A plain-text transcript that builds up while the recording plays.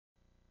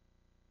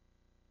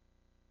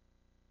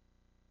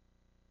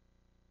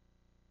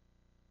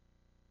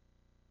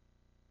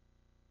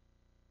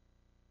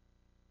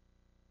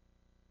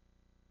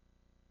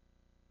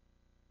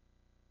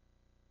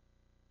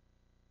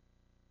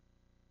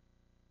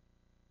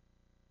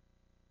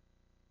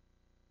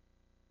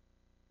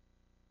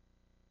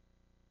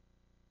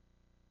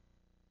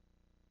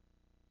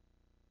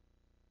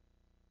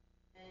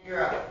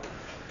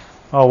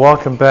Oh,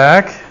 welcome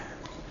back.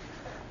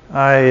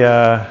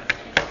 Today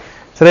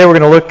we're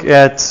going to look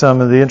at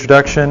some of the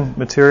introduction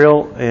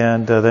material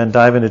and then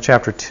dive into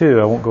Chapter 2.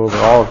 I won't go over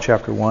all of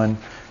Chapter 1,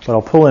 but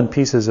I'll pull in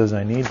pieces as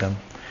I need them.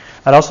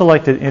 I'd also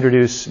like to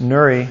introduce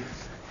Nuri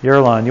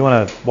Yerlan. You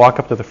want to walk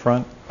up to the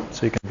front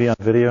so you can be on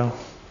video?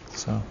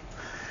 So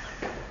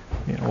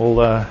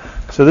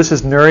this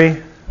is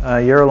Nuri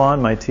Yerlan,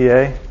 my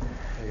TA.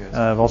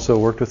 I've also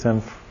worked with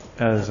him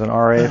as an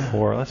RA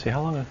for, let's see,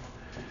 how long?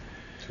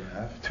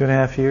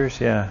 2.5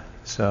 years, yeah.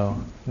 So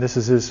this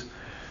is his.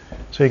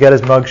 So he got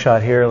his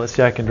mugshot here. Let's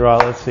see, I can draw.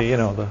 Let's see,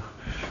 the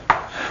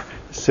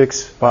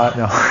 6'5".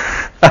 No.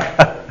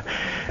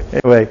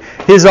 Anyway,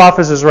 his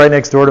office is right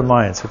next door to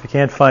mine. So if you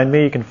can't find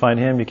me, you can find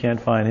him. You can't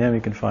find him,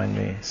 you can find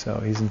me. So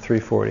he's in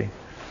 340.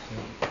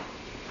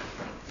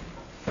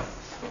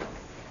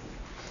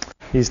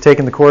 He's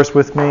taking the course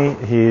with me.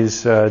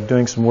 He's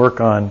doing some work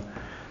on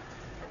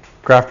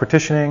graph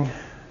partitioning.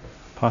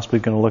 Possibly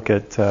going to look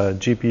at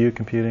GPU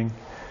computing.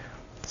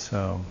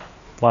 So,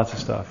 lots of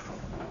stuff.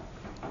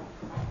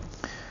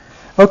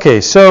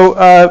 Okay, so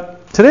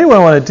today what I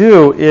want to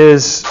do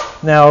is,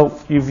 now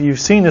you've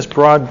seen this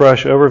broad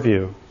brush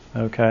overview,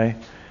 okay,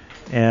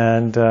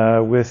 and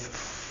with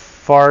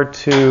far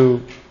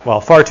too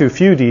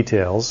few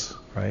details,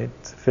 right,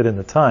 to fit in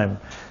the time.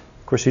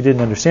 Of course, you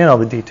didn't understand all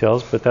the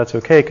details, but that's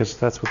okay because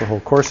that's what the whole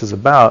course is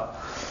about.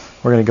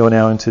 We're going to go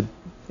now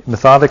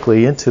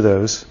methodically into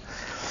those.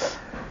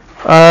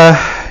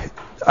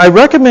 I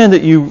recommend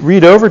that you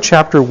read over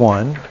Chapter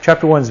 1.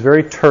 Chapter 1 is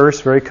very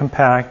terse, very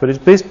compact, but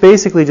it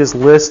basically just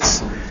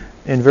lists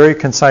in very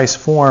concise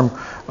form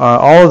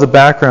all of the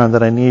background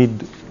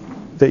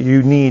that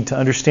you need to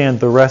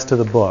understand the rest of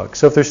the book.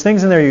 So if there's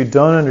things in there you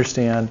don't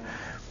understand,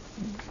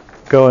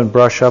 go and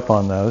brush up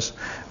on those.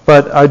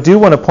 But I do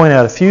want to point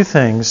out a few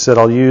things that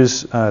I'll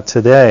use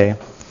today.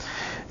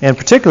 In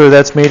particular,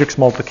 that's matrix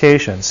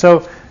multiplication.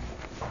 So,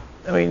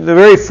 I mean, the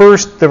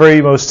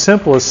very most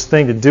simplest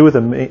thing to do with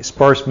a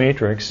sparse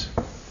matrix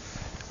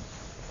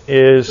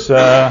is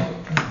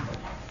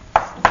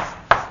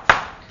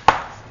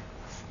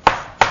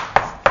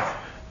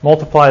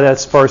multiply that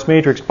sparse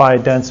matrix by a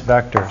dense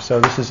vector. So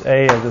this is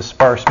A of the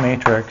sparse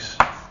matrix,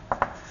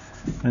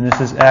 and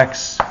this is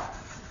X,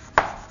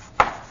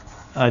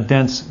 a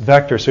dense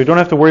vector. So you don't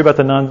have to worry about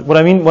what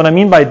I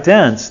mean by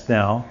dense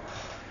now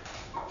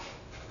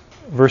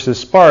versus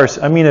sparse.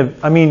 I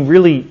mean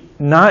really.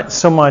 Not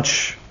so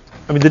much.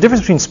 I mean, the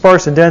difference between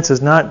sparse and dense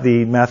is not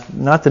the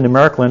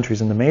numerical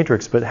entries in the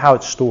matrix, but how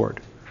it's stored.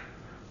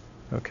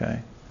 Okay.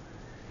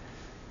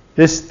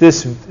 This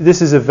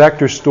is a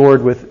vector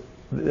stored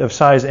of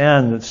size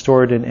n that's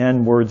stored in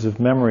n words of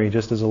memory,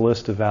 just as a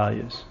list of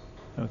values.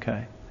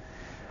 Okay.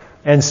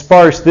 And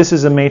sparse, this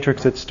is a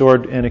matrix that's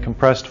stored in a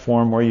compressed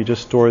form, where you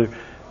just store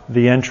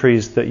the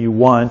entries that you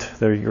want,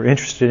 that you're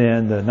interested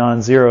in, the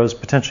non-zeros,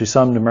 potentially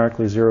some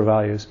numerically zero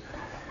values.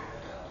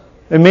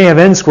 It may have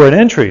n-squared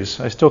entries.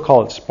 I still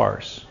call it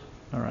sparse.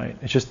 All right.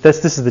 It's just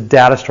this is the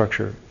data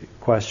structure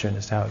question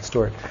as to how it's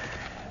stored.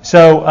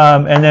 So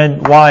and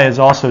then y is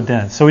also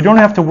dense. So we don't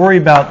have to worry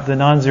about the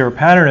non-zero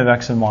pattern of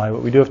x and y,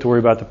 but we do have to worry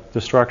about the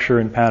structure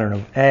and pattern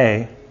of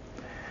A.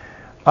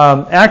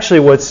 Actually,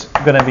 what's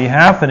going to be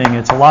happening,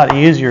 it's a lot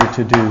easier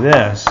to do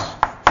this,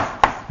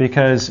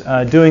 because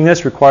doing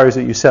this requires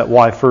that you set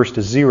y first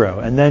to 0,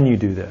 and then you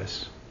do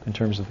this in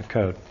terms of the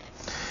code.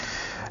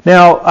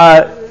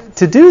 Now,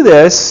 to do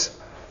this,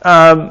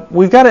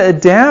 we've got to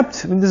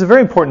adapt. This is a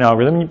very important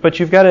algorithm, but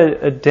you've got to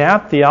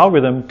adapt the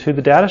algorithm to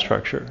the data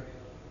structure,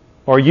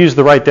 or use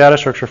the right data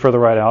structure for the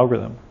right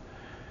algorithm.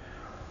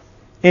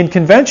 In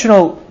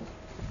conventional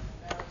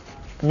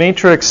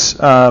matrix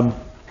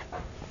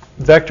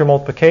vector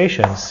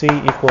multiplication, C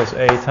equals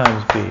A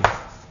times B,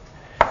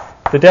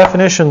 the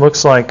definition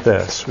looks like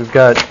this. We've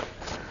got,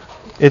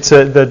 it's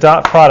the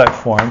dot product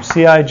form.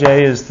 Cij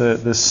is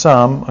the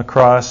sum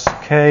across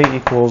k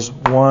equals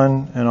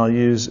 1, and I'll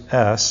use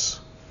S,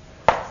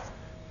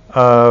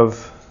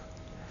 of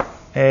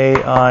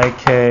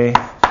Aik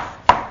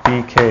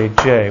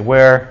Bkj,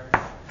 where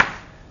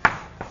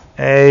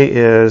A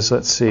is,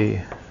 let's see,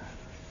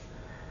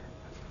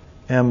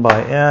 m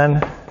by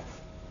n.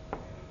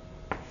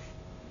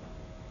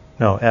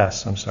 No,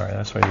 S, I'm sorry,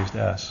 that's why I used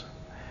S.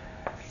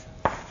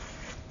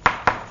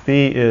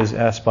 B is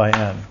S by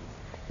n.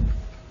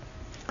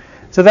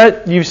 So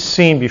that you've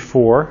seen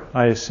before,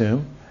 I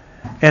assume.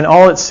 And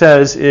all it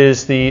says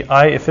is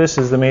if this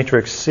is the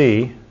matrix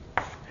C,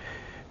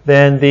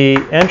 then the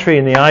entry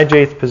in the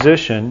ijth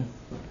position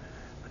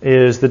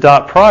is the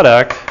dot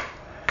product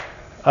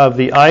of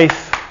the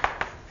ith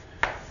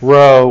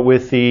row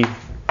with the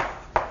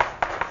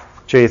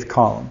jth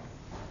column.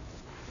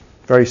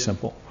 Very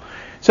simple.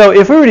 So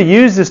if we were to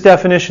use this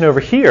definition over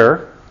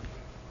here,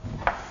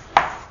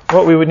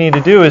 what we would need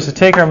to do is to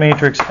take our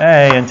matrix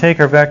A and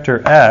take our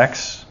vector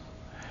X,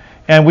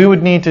 and we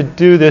would need to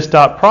do this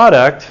dot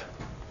product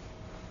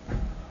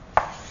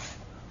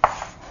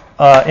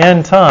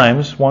n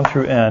times, 1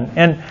 through n.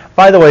 And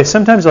by the way,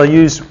 sometimes I'll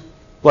use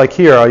Like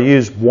here, I'll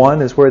use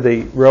 1 is where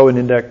the row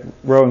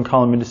and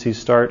column indices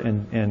start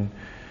in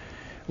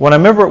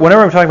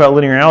whenever I'm talking about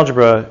linear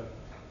algebra,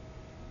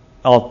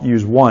 I'll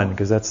use 1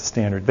 because that's the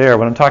standard there.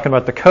 When I'm talking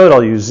about the code,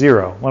 I'll use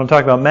 0. When I'm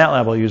talking about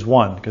MATLAB, I'll use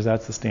 1 because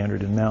that's the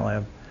standard in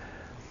MATLAB.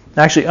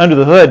 Actually, under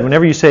the hood,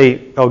 whenever you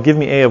say, oh, give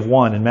me A of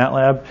 1 in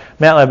MATLAB,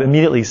 MATLAB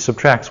immediately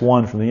subtracts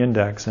 1 from the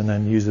index and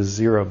then uses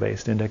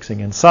 0-based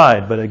indexing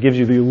inside. But it gives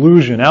you the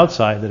illusion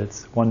outside that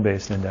it's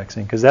 1-based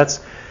indexing because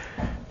that's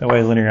the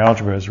way linear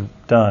algebra is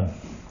done.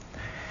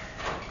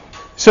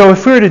 So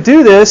if we were to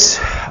do this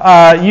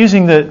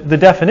using the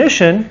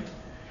definition,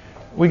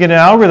 we get an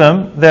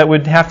algorithm that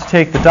would have to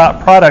take the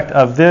dot product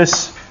of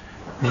this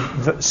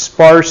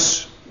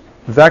sparse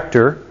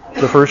vector,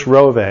 the first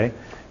row of A,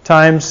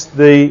 times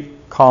the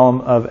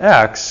column of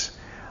X.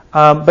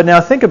 But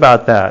now think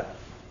about that.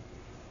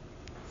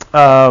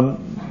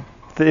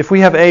 If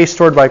we have A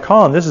stored by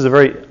column, this is a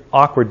very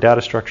awkward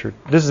data structure.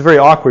 This is a very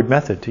awkward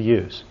method to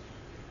use.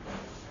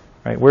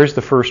 Right? Where's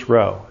the first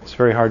row? It's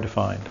very hard to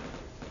find.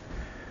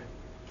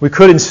 We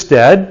could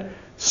instead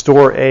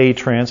store A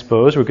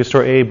transpose. We could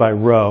store A by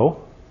row.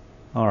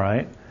 All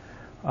right.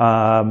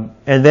 And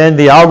then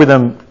the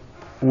algorithm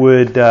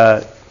would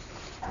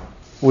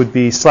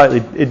be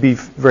it'd be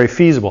very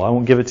feasible. I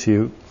won't give it to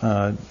you.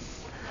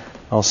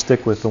 I'll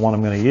stick with the one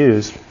I'm going to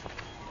use.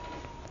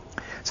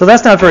 So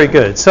that's not very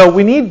good. So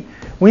we need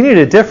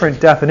a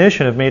different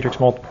definition of matrix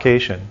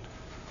multiplication.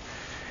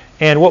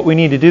 And what we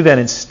need to do then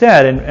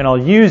instead, and I'll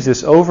use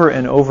this over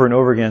and over and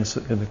over again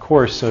in the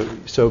course,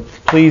 so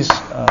please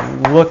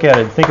look at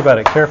it, think about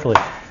it carefully.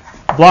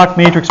 Block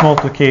matrix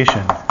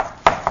multiplication.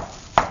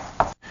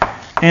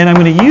 And I'm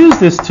going to use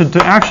this to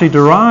actually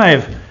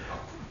derive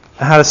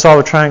how to solve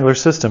a triangular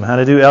system, how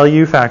to do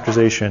LU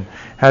factorization,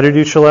 how to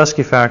do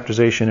Cholesky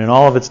factorization in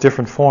all of its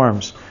different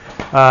forms.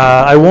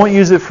 I won't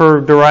use it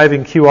for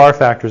deriving QR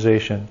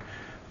factorization,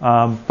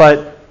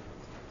 but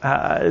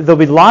there'll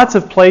be lots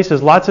of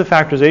places, lots of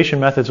factorization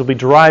methods will be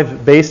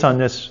derived based on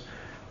this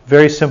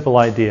very simple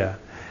idea.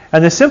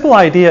 And the simple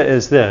idea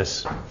is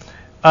this.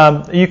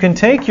 You can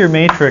take your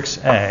matrix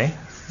A,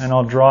 and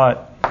I'll draw it,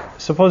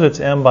 suppose it's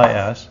M by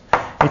S.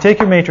 You take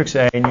your matrix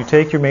A and you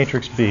take your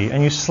matrix B,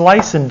 and you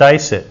slice and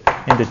dice it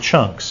into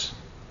chunks.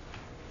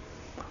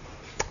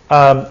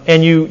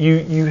 And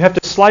you have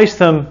to slice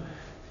them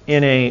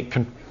in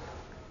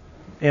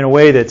a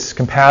way that's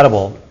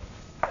compatible.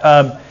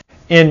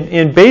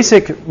 In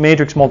basic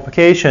matrix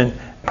multiplication,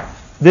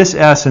 this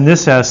S and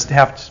this S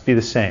have to be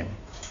the same.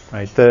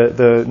 Right?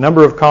 The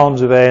number of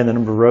columns of A and the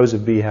number of rows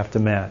of B have to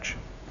match.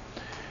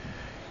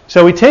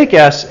 So we take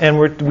S and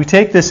we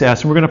take this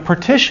S and we're going to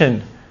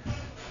partition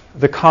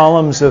the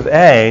columns of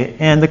A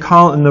and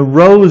the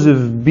rows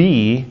of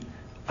B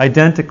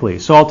identically.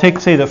 So I'll take,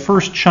 say, the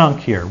first chunk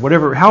here,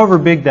 however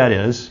big that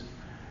is.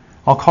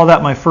 I'll call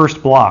that my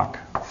first block.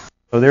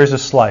 So there's a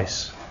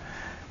slice.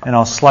 And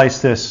I'll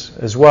slice this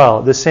as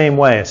well the same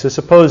way. So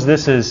suppose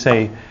this is,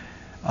 say,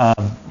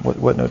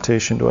 what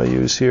notation do I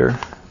use here?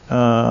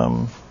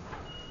 I'll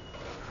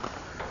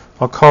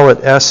call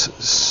it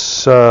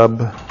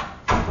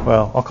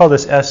I'll call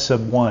this S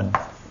sub 1.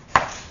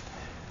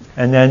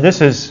 And then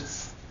this is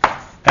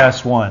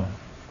S1.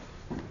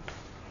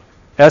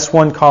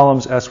 S1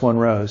 columns, S1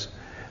 rows.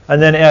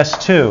 And then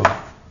S2.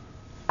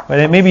 But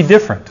it may be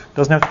different. It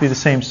doesn't have to be the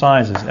same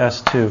size as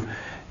S2.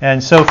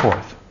 And so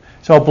forth.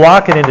 So I'll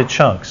block it into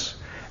chunks.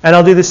 And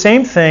I'll do the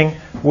same thing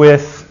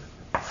with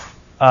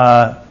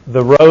the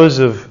rows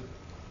of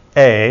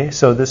A.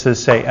 So this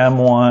is, say,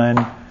 M1,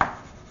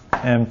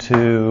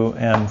 M2,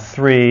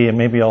 M3, and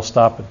maybe I'll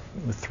stop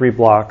with 3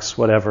 blocks,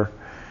 whatever.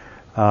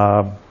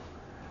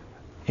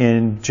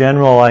 In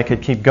general, I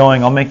could keep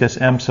going. I'll make this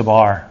M sub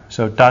R.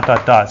 So dot,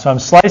 dot, dot. So I'm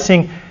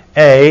slicing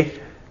A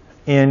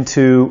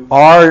into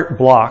R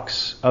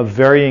blocks of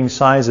varying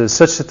sizes,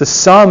 such that the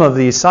sum of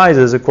these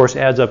sizes, of course,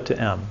 adds up to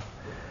M.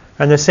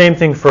 And the same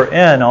thing for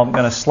N. I'm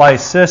going to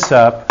slice this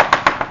up,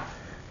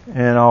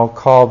 and I'll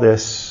call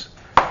this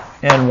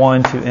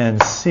N1 to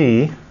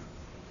NC.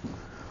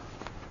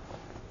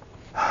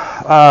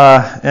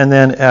 And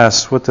then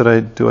S. What did I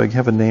do? I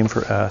have a name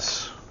for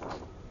S.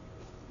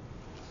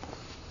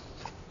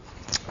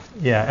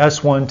 Yeah,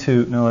 S1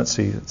 to, no, let's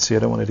see, I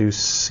don't want to do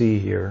C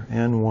here.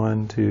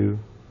 N1 to,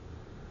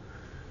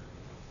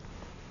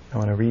 I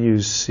want to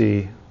reuse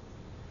C.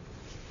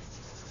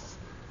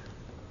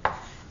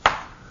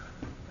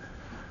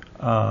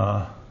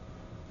 I'll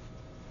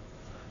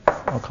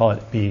call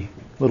it B,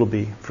 little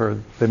b, for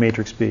the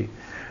matrix B.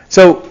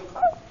 So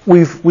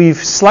we've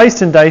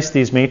sliced and diced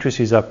these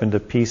matrices up into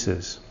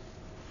pieces.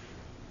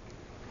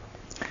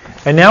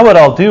 And now what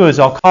I'll do is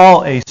I'll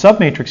call a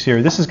submatrix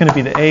here. This is going to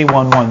be the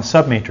A11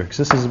 submatrix.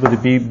 This is with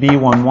the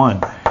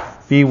B11,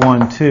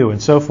 B12,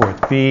 and so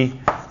forth,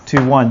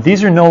 B21.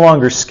 These are no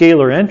longer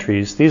scalar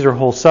entries. These are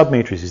whole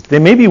submatrices. They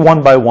may be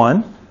 1 by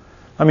 1.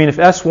 I mean, if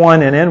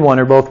S1 and N1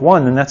 are both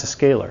 1, then that's a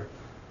scalar.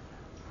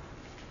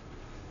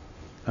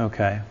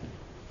 Okay.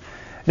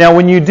 Now,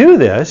 when you do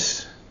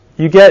this,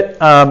 you get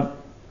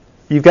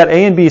you've got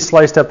A and B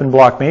sliced up in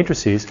block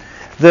matrices.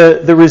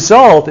 The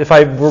result, if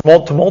I were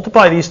to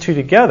multiply these two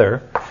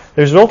together,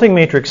 the resulting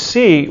matrix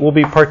C will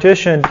be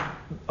partitioned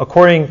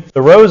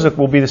the rows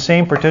will be the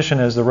same partition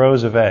as the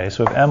rows of A.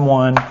 So if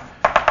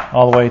M1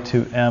 all the way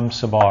to M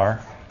sub R.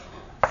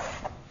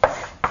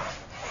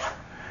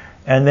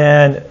 And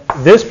then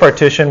this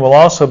partition will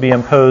also be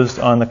imposed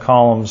on the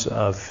columns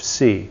of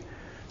C.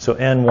 So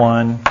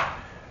N1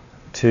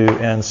 to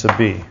N sub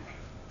B.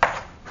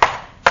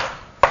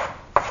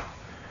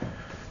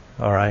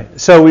 All right.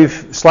 So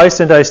we've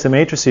sliced and diced the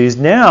matrices.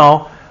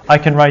 Now I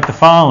can write the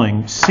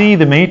following. C,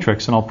 the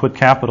matrix, and I'll put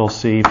capital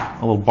C, a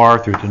little bar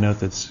through it to note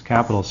that's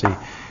capital C.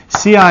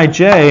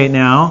 Cij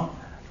now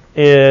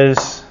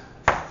is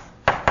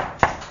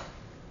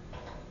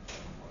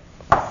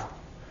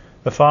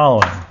the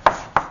following.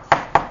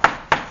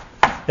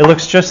 It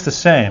looks just the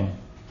same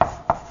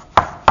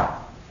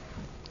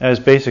as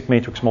basic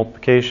matrix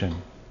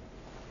multiplication.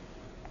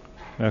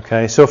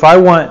 Okay, so if I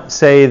want,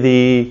 say,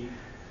 the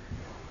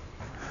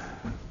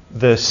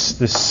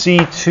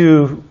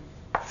C2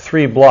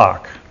 3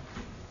 block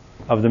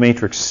of the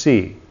matrix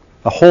C,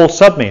 a whole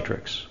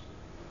submatrix.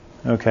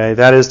 Okay,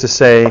 that is to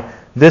say,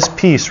 this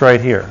piece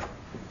right here.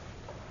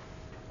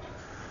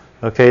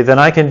 Okay, then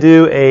I can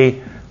do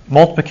a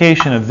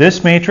multiplication of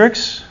this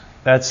matrix,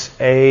 that's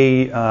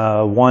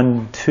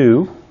A1,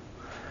 2,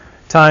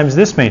 times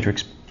this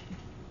matrix,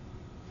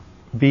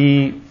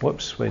 B,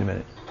 whoops, wait a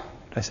minute.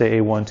 Did I say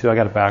A1, 2? I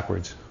got it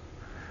backwards.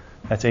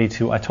 That's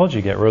A2. I told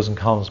you to get rows and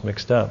columns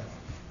mixed up.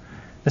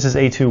 This is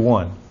A2,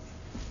 1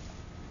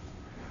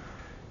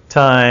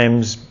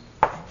 times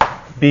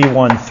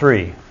B1,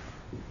 3.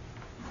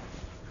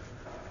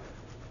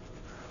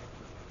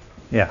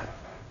 Yeah.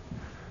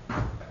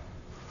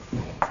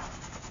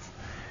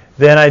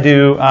 Then I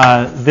do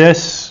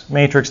this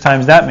matrix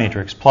times that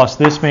matrix, plus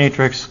this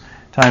matrix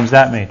times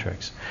that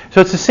matrix.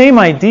 So it's the same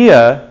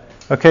idea.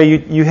 Okay,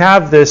 you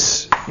have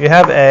this, you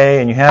have A,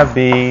 and you have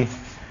B,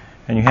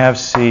 and you have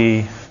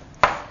C,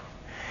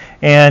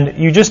 and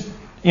you just,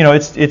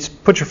 it's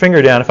put your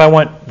finger down. If I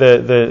want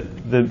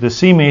the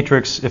C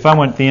matrix, if I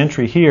want the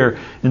entry here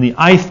in the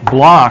ith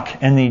block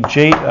and the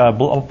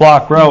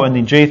block row and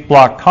the jth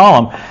block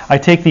column, I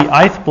take the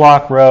ith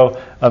block row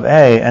of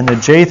A and the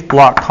jth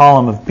block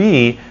column of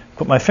B,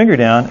 put my finger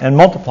down, and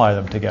multiply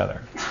them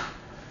together.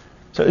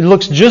 So it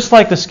looks just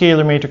like the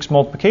scalar matrix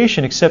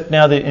multiplication, except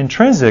now the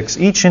intrinsics,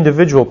 each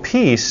individual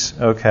piece,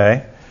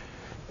 okay,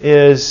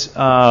 is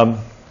a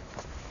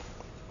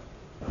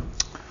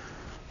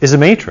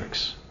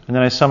matrix. And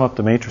then I sum up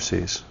the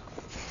matrices.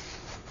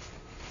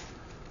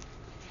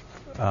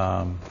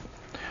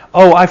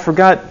 I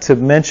forgot to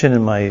mention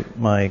in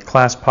my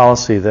class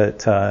policy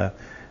that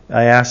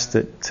I asked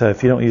that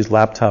if you don't use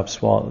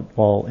laptops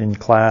while in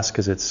class,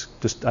 because it's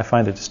just, I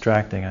find it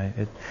distracting.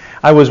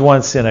 I was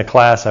once in a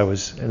class, I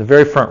was in the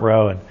very front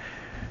row, and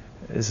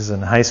this is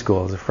in high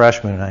school, as a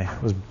freshman, and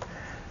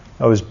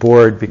I was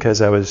bored because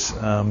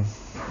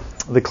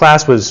the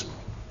class was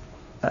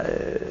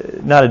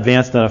not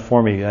advanced enough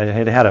for me. I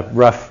had a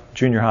rough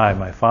junior high.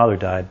 My father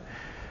died,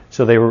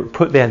 so they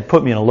had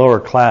put me in a lower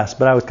class.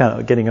 But I was kind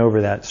of getting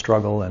over that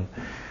struggle, and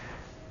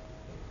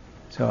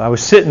so I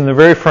was sitting in the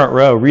very front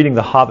row reading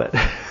The Hobbit.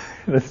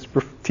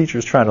 The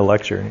teacher's trying to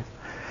lecture.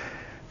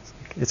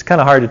 It's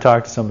kind of hard to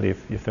talk to somebody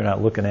if they're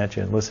not looking at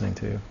you and listening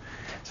to you.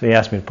 So he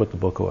asked me to put the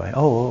book away.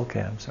 Oh,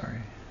 okay, I'm sorry.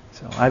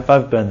 So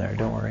I've been there.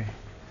 Don't worry.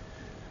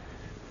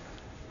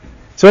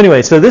 So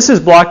anyway, so this is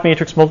block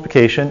matrix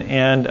multiplication,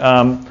 and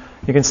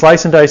you can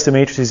slice and dice the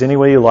matrices any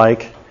way you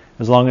like,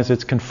 as long as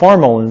it's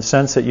conformal in the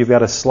sense that you've got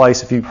to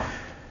slice. If you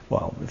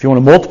want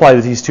to multiply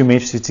these two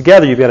matrices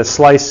together, you've got to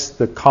slice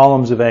the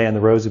columns of A and the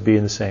rows of B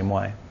in the same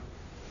way.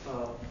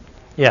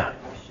 Yeah.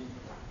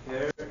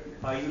 Here,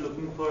 are you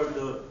looking for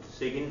the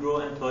second row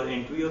and third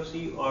entry of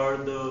C, or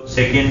the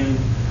second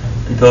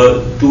and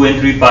third 2 and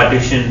 3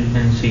 partition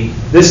in C?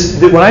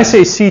 When I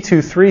say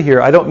C23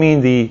 here, I don't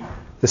mean the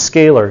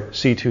scalar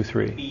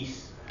C23.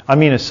 Piece. I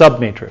mean a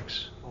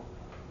submatrix.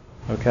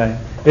 Okay?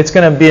 It's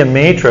going to be a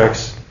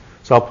matrix,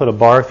 so I'll put a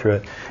bar through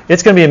it.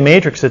 It's going to be a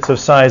matrix that's of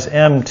size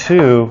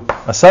M2,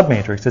 a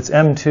submatrix. It's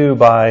M2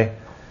 by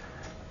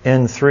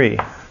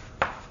N3.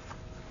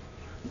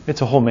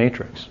 It's a whole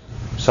matrix,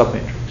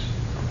 submatrix.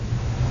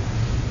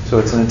 So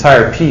it's an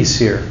entire piece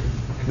here.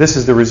 This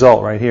is the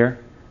result right here.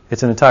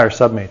 It's an entire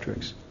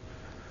submatrix.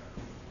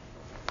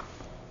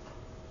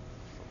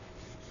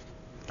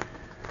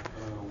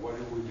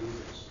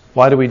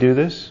 Why do we do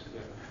this?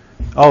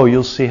 Oh,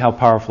 you'll see how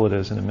powerful it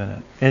is in a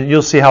minute. And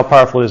you'll see how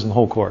powerful it is in the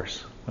whole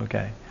course.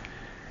 Okay.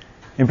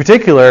 In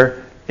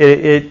particular,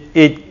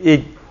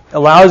 it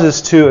allows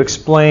us to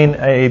explain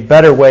a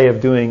better way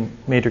of doing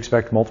matrix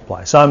vector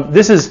multiply. So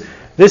this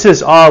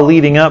is all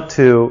leading up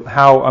to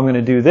how I'm going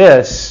to do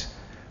this,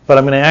 but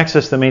I'm going to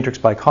access the matrix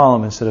by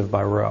column instead of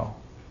by row.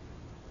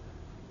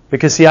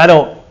 Because see, I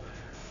don't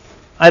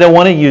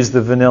want to use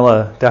the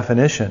vanilla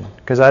definition,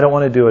 because I don't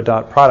want to do a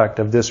dot product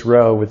of this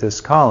row with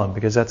this column,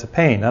 because that's a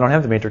pain. I don't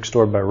have the matrix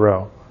stored by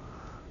row.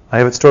 I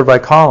have it stored by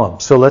column.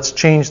 So let's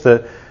change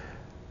the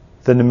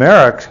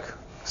numerics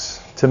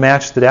to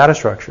match the data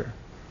structure.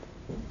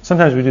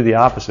 Sometimes we do the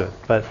opposite,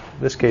 but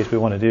in this case we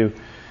want to do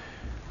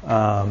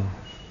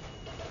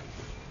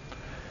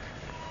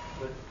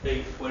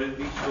Like, what if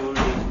we store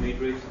this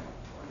matrix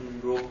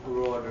in row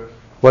order?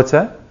 What's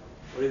that?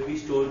 What if we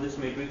store this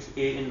matrix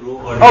A in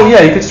row order? Oh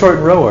yeah, you could store it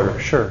in row order,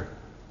 sure.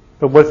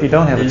 But what if you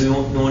don't have then it?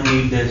 Then we don't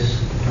need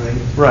this, right?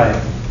 Right.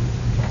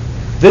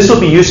 This will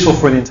be useful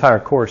for the entire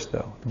course,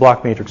 though, the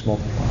block matrix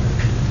multiplier.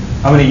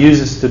 I'm going to use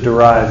this to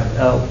derive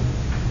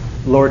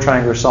lower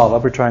triangular solve,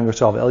 upper triangular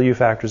solve, LU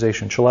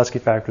factorization,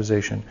 Cholesky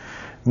factorization.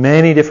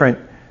 Many different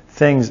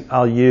things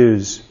I'll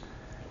use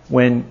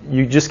when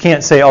you just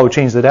can't say, oh,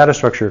 change the data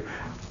structure.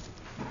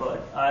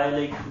 But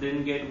I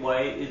didn't get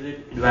why is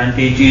it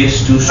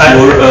advantageous to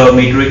store a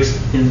matrix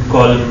in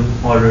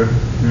column order,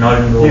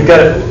 not in row. You've got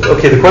to,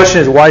 okay, the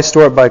question is why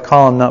store it by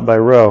column, not by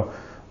row?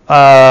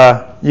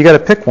 You got to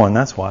pick one,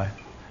 that's why.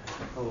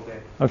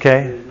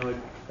 Okay?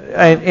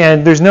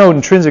 And there's no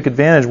intrinsic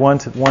advantage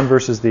one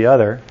versus the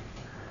other.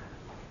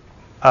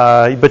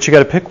 But you got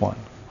to pick one.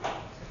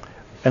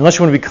 Unless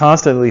you want to be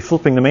constantly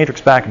flipping the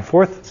matrix back and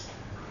forth,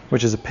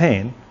 which is a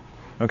pain.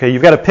 Okay,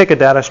 you've got to pick a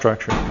data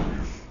structure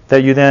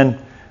that you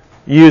then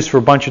use for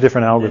a bunch of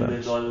different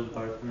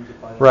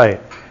algorithms.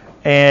 Right.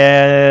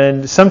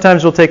 And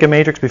sometimes we'll take a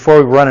matrix before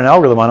we run an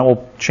algorithm on it,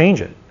 we'll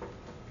change it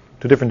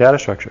to a different data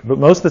structure. But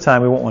most of the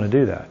time we won't want to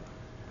do that.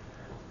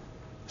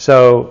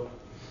 So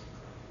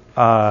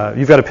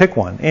you've got to pick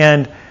one.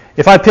 And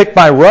if I pick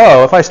by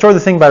row, if I store the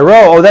thing by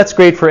row, oh, that's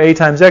great for A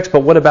times X, but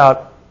what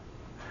about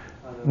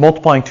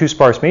multiplying two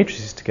sparse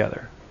matrices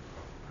together?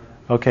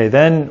 Okay,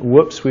 then,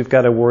 whoops, we've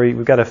got to worry,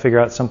 we've got to figure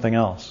out something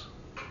else.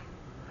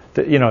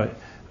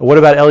 What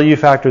about LU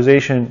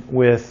factorization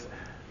with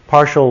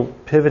partial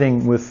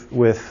pivoting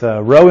with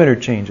row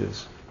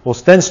interchanges? Well,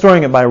 then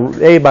storing it by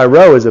A by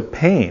row is a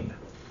pain,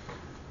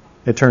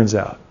 it turns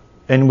out.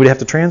 And we'd have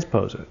to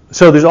transpose it.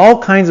 So there's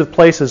all kinds of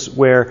places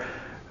where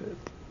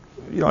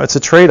it's a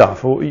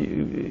trade-off.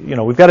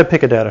 We've got to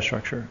pick a data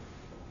structure.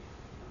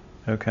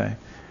 Okay.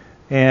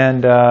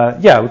 And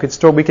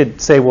we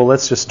could say, well,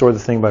 let's just store the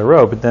thing by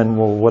row, but then,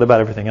 well, what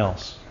about everything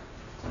else?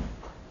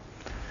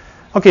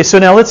 Okay, so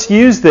now let's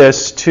use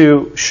this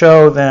to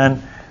show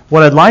then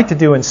what I'd like to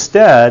do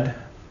instead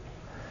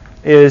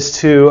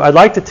is I'd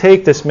like to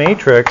take this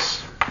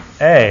matrix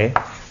A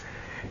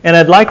and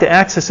I'd like to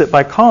access it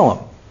by column,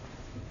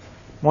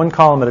 one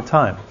column at a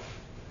time.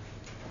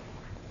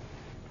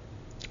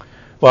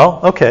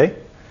 Well, okay,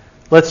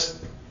 let's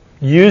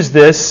use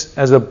this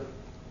as a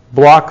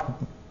block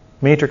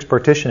matrix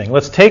partitioning.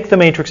 Let's take the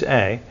matrix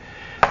A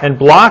and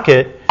block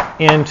it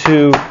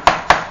into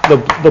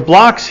the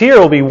blocks here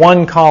will be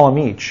one column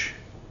each.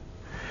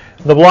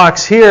 The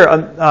blocks here,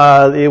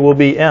 it will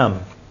be M,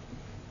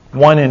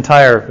 one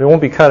entire, it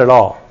won't be cut at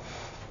all.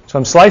 So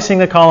I'm slicing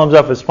the columns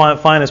up as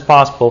fine as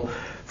possible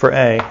for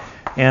A,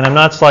 and I'm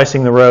not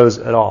slicing the rows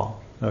at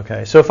all.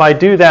 Okay, so if I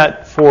do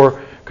that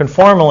for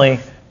conformally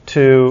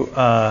to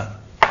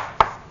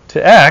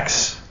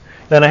X,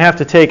 then I have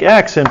to take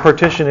X and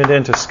partition it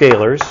into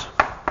scalars.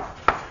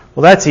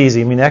 Well, that's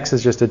easy. I mean, X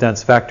is just a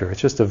dense vector. It's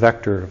just a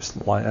vector,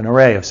 an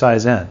array of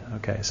size n.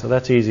 Okay, so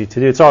that's easy to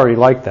do. It's already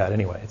like that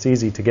anyway. It's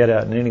easy to get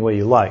at in any way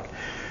you like.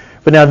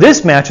 But now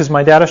this matches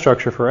my data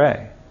structure for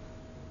A.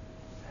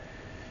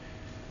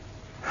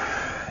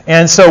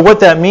 And so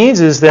what that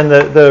means is then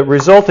the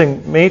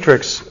resulting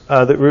matrix,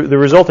 the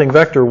resulting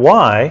vector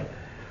Y,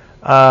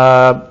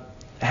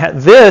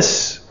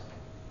 this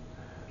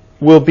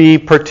will be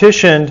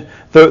partitioned.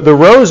 The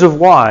rows of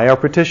Y are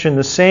partitioned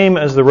the same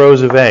as the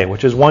rows of A,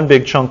 which is one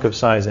big chunk of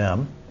size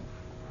M.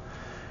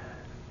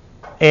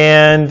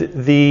 And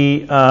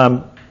the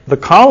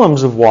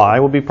columns of Y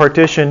will be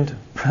partitioned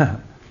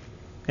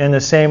in the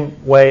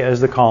same way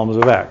as the columns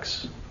of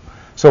X.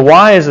 So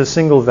Y is a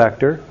single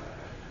vector.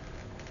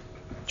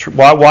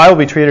 Y will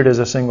be treated as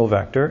a single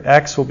vector.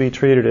 X will be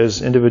treated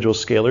as individual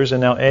scalars. And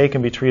now A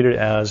can be treated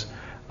as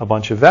a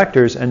bunch of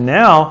vectors. And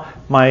now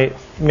my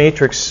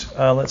matrix,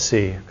 let's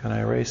see, can I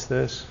erase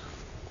this?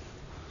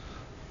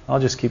 I'll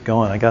just keep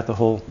going. I got the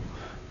whole,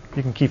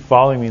 you can keep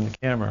following me in the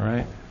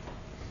camera,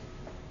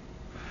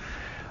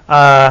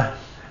 right?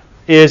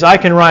 Is I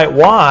can write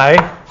Y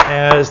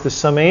as the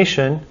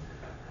summation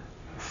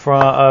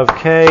of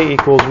K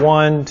equals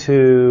 1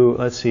 to,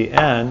 let's see,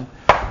 N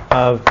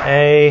of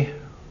A,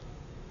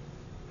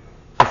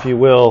 if you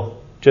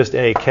will, just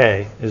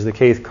AK is the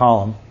kth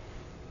column.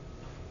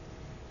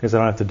 Because I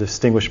don't have to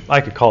distinguish, I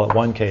could call it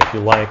 1K if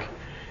you like,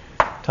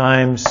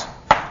 times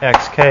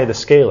XK, the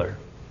scalar.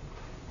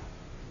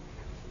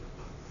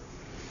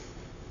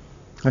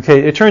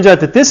 Okay, it turns out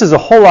that this is a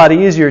whole lot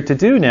easier to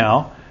do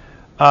now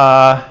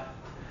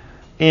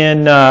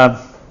in a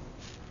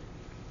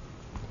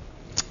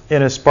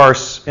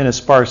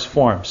sparse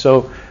form.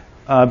 So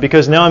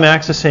because now I'm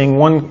accessing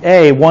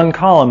one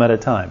column at a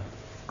time.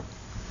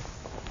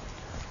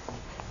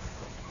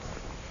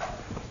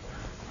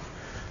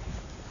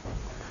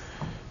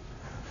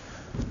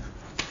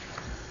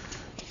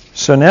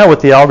 So now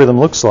what the algorithm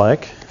looks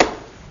like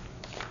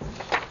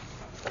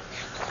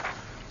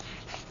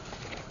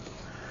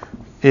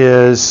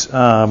is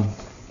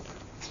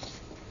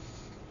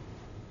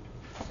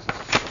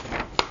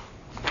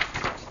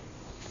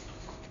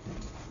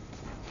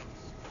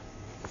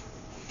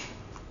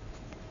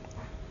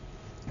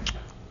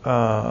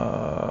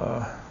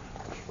I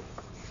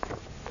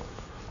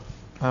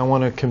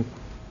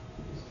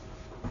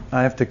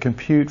have to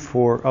compute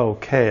for,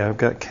 k. I've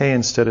got k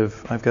instead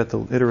of, I've got the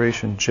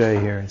iteration j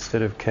here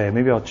instead of k.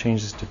 Maybe I'll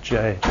change this to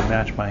j to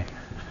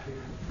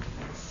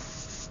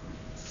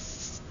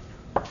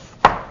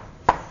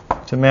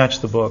match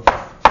the book.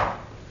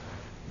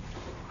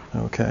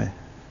 Okay.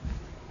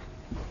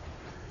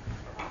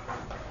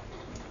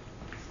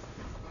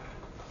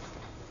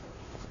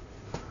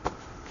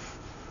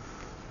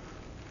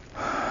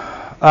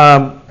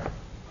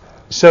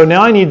 So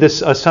now I need this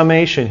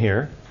summation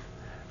here.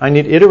 I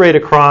need to iterate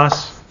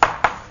across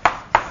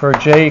for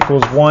j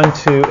equals 1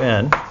 to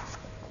n.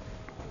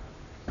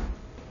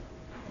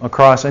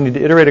 I need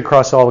to iterate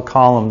across all the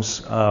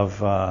columns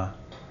of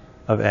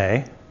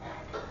A.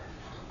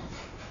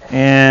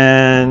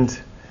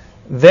 And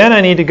then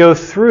I need to go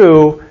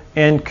through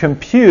and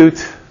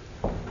compute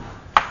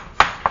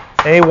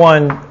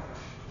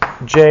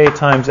A1j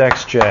times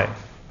xj.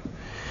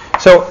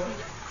 So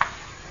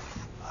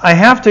I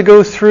have to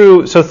go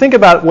through, so think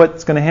about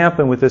what's going to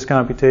happen with this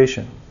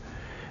computation.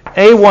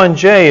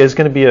 A1j is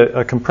going to be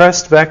a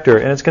compressed vector,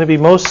 and it's going to be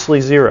mostly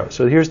 0.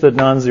 So here's the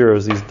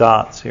non-zeros, these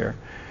dots here,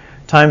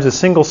 times a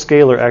single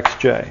scalar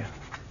xj.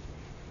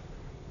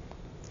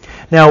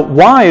 Now,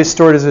 y is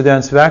stored as a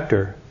dense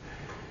vector.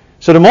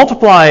 So to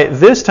multiply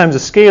this times a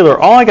scalar,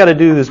 all I got to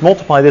do is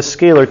multiply this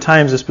scalar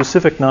times the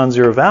specific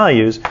non-zero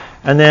values,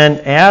 and then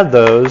add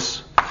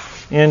those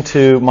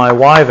into my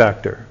y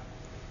vector.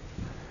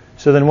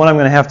 So then what I'm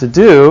going to have to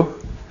do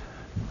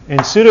in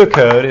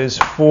pseudocode is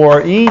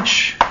for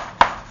each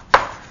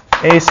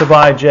a sub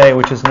ij,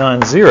 which is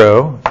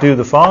non-zero, do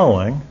the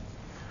following.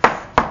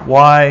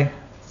 Y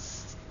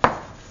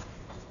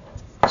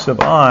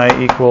sub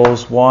I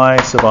equals y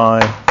sub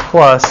I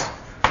plus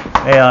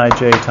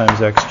aij times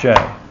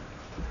xj.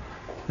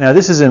 Now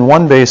this is in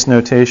one base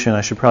notation.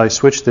 I should probably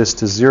switch this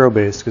to zero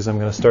base because I'm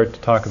going to start to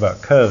talk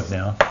about code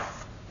now.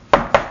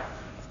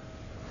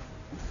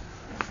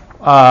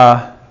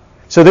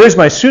 So there's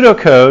my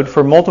pseudocode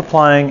for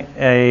multiplying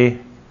a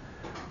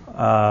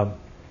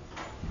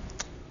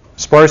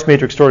sparse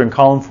matrix stored in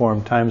column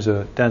form times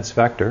a dense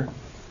vector.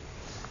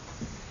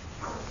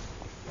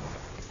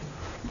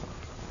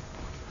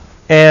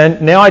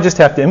 And now I just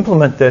have to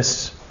implement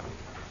this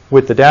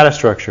with the data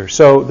structure.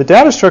 So the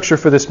data structure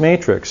for this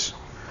matrix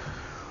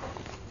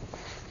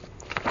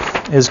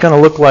is going to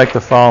look like the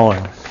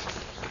following.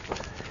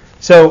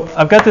 So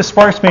I've got this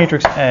sparse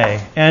matrix A,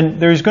 and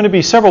there's going to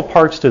be several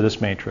parts to this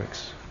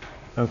matrix.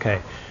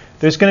 Okay,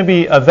 there's going to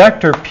be a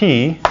vector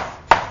P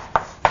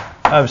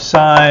of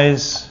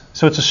size,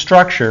 so it's a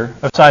structure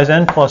of size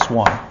n plus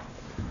 1. All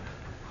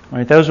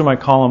right, those are my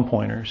column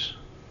pointers.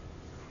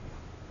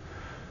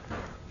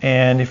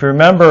 And if you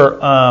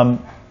remember,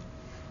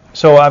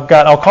 so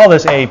I'll call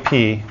this AP.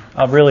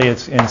 Really,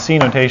 it's in C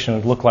notation, it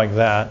would look like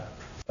that.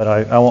 But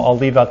I'll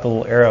leave out the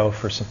little arrow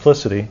for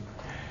simplicity.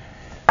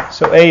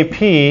 So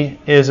AP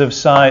is of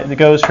size, it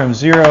goes from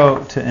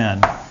 0 to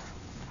n.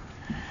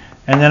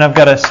 And then I've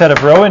got a set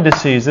of row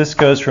indices. This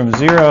goes from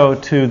 0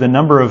 to the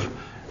number of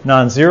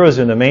non-zeros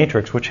in the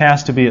matrix, which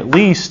has to be at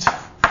least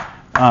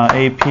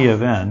AP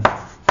of n.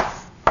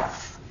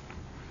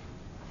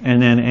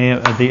 And then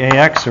the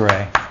AX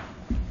array.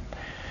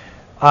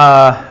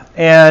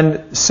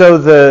 And so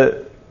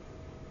the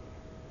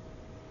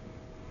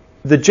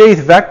jth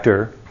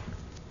vector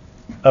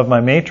of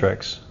my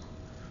matrix,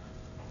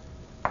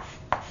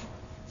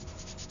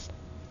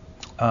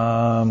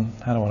 how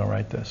do I want to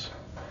write this?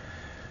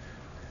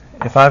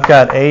 If I've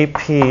got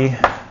AP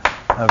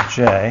of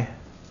j,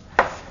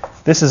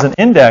 this is an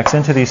index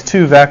into these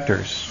two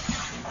vectors,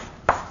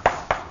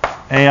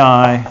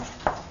 AI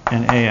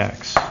and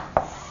AX,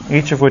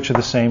 each of which are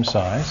the same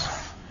size.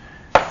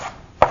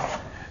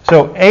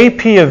 So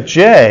AP of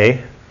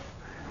j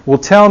will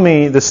tell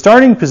me the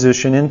starting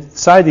position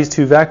inside these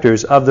two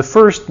vectors of the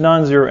first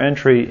non-zero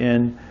entry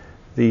in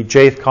the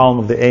jth column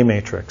of the A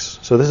matrix.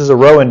 So this is a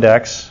row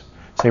index,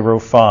 say row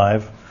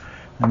 5,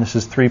 and this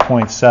is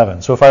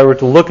 3.7. So if I were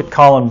to look at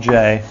column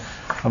J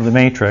of the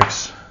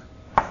matrix,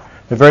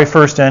 the very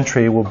first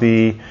entry will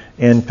be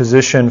in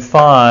position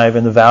 5,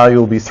 and the value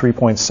will be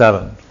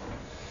 3.7.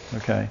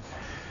 Okay,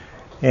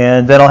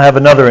 and then I'll have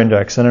another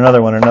index, and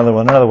another one, another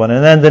one, another one,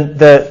 and then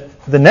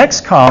the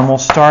next column will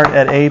start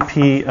at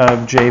AP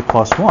of j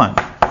plus 1.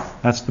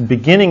 That's the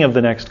beginning of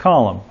the next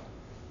column.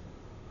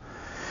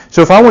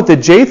 So if I want the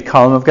jth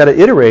column, I've got to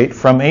iterate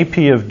from AP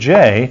of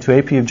j to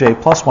AP of j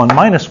plus 1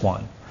 minus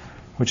 1,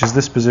 which is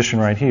this position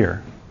right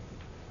here.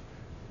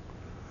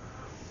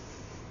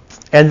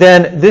 And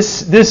then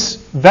this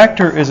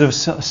vector is of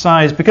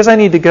size, because I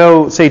need to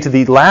go, say, to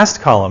the last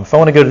column. If I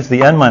want to go to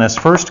the n minus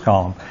first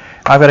column,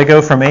 I've got to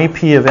go from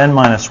AP of n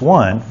minus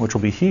 1, which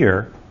will be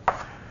here,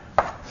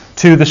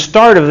 to the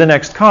start of the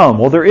next column.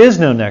 Well, there is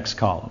no next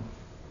column.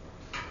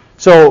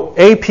 So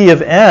AP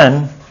of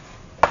n,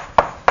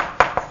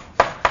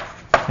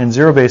 in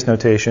zero-base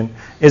notation,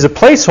 is a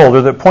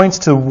placeholder that points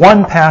to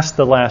one past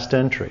the last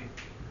entry.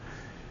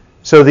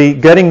 So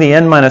getting the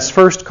n minus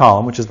first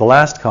column, which is the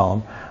last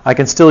column, I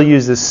can still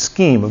use this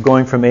scheme of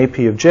going from AP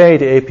of j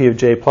to AP of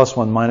j plus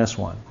 1 minus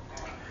 1.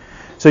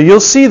 So you'll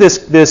see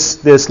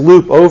this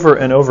loop over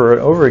and over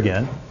and over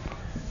again.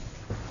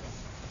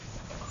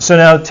 So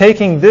now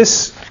taking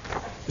this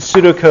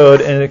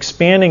pseudocode and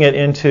expanding it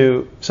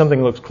into something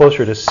that looks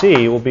closer to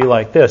C will be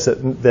like this,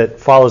 that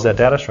follows that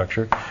data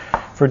structure.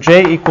 For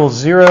j equals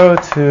 0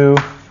 to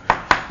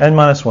n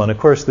minus 1. Of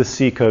course, the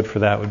C code for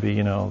that would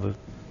be,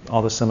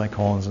 all the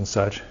semicolons and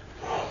such.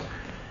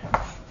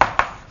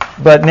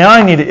 But now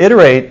I need to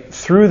iterate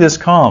through this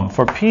column.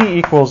 For p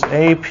equals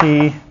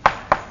AP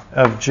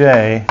of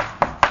j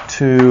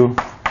to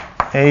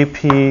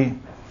AP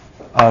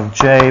of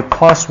j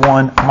plus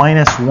 1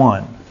 minus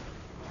 1.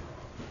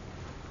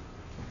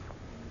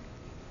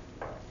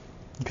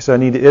 So I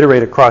need to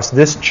iterate across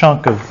this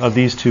chunk of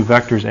these two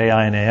vectors,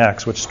 AI and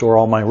AX, which store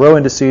all my row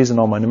indices and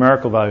all my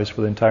numerical values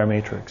for the entire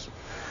matrix.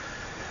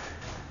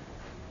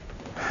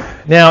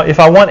 Now, if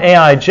I want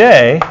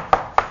AIJ,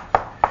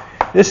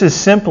 this is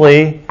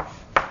simply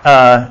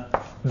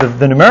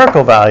the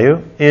numerical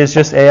value is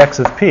just AX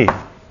of P.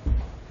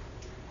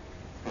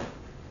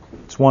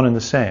 It's one and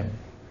the same.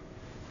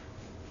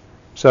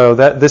 So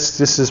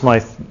this is my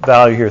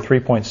value here,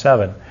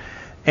 3.7.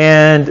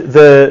 And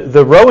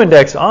the row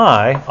index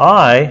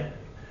I,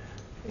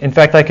 in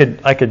fact, I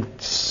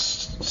could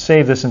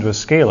save this into a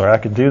scalar. I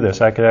could do this.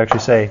 I could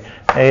actually say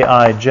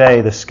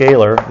Aij, the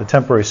scalar, the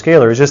temporary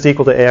scalar, is just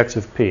equal to Ax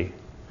of P.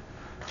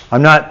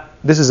 I'm not.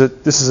 This is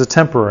a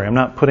temporary. I'm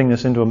not putting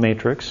this into a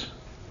matrix.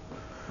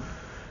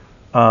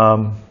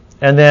 And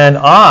then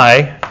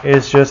I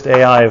is just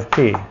Ai of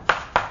P.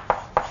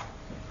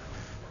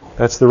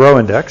 That's the row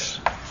index.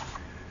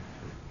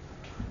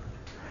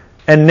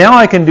 And now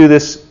I can do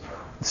this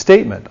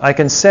statement. I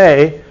can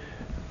say,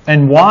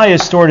 and y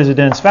is stored as a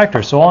dense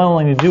vector, so all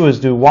I need to do is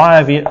do y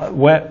of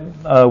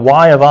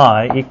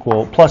I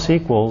equals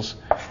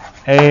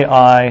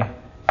Aij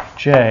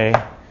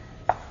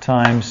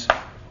times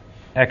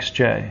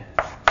xj.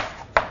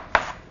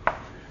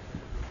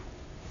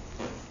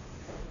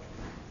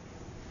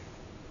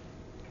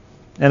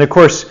 And of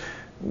course,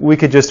 we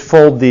could just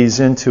fold these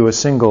into a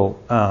single,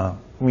 I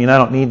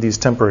don't need these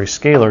temporary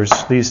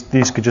scalars.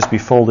 These could just be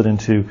folded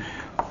into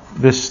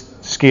this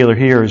scalar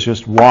here is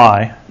just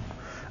y,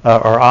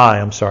 or I,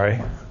 I'm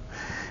sorry.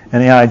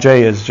 And the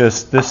Aij is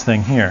just this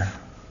thing here.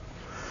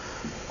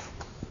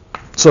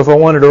 So if I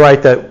wanted to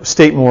write that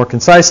statement more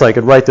concisely, I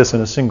could write this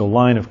in a single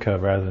line of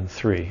code rather than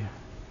three.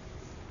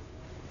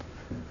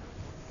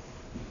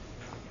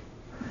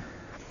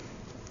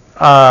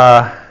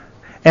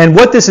 And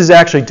what this is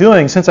actually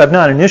doing, since I've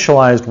not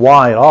initialized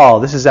y at all,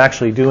 this is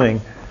actually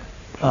doing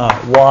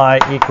y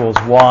equals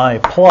y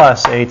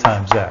plus a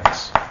times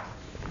x.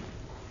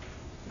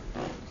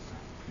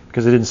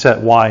 Because I didn't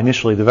set y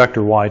initially, the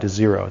vector y to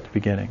 0 at the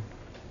beginning.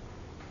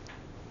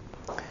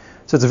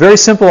 So it's a very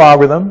simple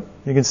algorithm.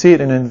 You can see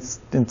it in its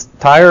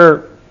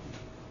entire,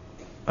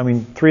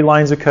 3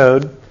 lines of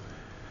code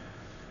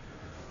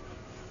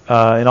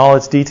in all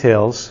its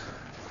details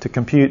to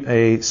compute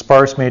a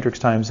sparse matrix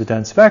times a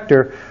dense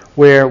vector,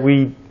 where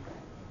we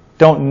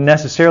don't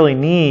necessarily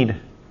need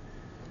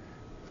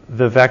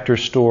the vector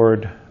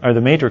stored, or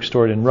the matrix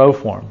stored in row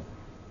form,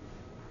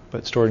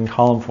 but stored in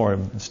column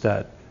form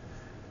instead.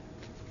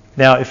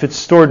 Now, if it's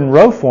stored in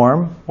row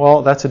form,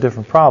 well, that's a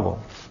different problem.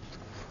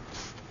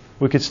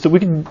 We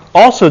could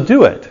also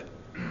do it.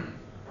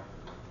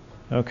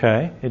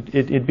 Okay,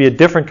 it'd be a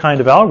different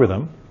kind of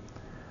algorithm,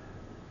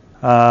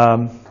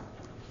 but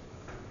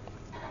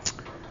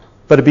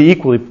it'd be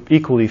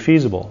equally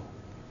feasible.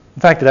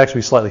 In fact, it'd actually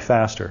be slightly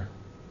faster.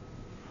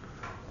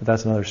 But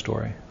that's another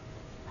story.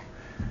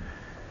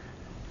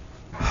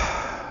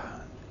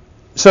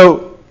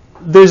 So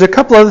there's a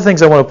couple other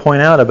things I want to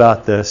point out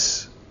about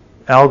this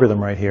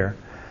algorithm right here.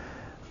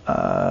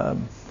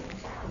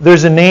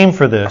 There's a name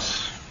for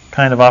this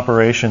kind of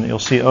operation that you'll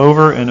see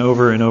over and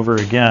over and over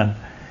again.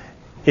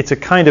 It's a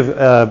kind of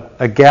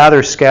a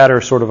gather-scatter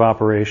sort of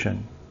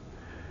operation.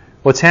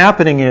 What's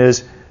happening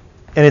is,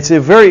 and it's a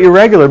very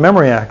irregular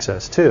memory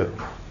access too.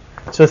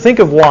 So think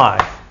of y.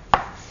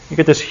 You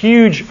get this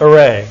huge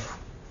array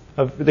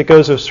that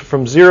goes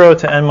from 0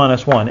 to n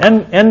minus 1.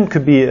 N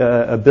could be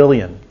a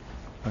billion.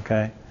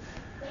 Okay.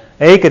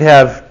 A could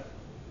have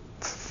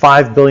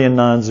 5 billion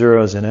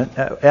non-zeros in it.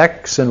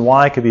 X and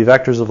Y could be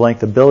vectors of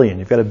length a billion.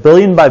 You've got a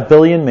billion by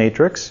billion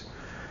matrix.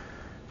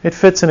 It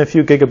fits in a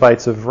few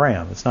gigabytes of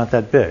RAM. It's not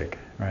that big,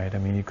 right?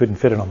 You couldn't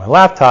fit it on my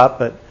laptop,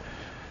 but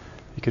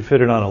you could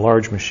fit it on a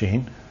large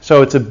machine.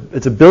 So it's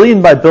a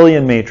billion by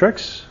billion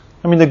matrix.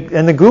 And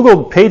the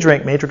Google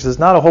PageRank matrix is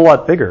not a whole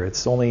lot bigger.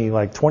 It's only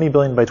like 20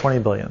 billion by 20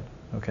 billion,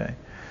 okay?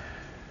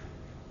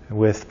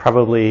 With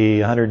probably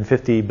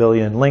 150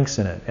 billion links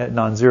in it,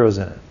 non-zeros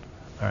in it,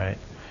 all right?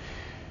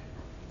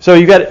 So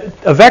you've got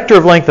a vector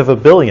of length of a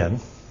billion,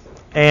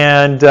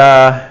 and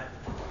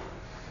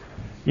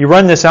you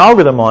run this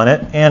algorithm on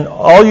it, and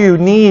all you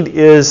need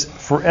is,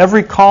 for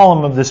every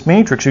column of this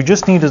matrix, you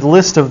just need a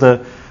list of the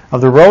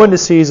row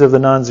indices of the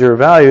non-zero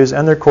values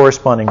and their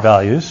corresponding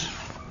values.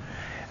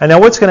 And now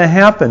what's going to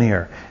happen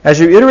here? As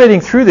you're iterating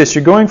through this,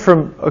 you're going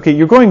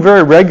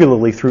very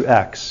regularly through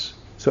x.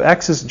 So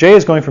j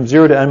is going from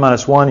 0 to n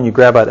minus 1, and you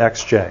grab out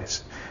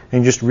xj's.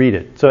 And you just read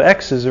it. So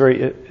x is a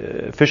very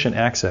efficient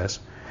access.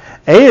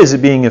 A is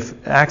being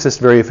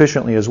accessed very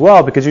efficiently as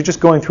well because you're just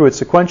going through it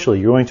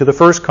sequentially. You're going to the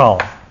first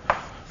column,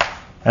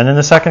 and then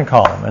the second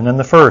column, and then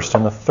the first,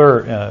 and the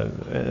third,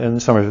 then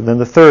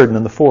the third, and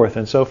then the fourth,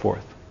 and so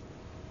forth.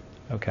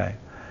 Okay.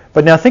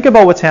 But now think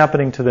about what's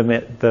happening to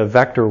the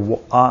vector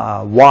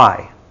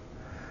y.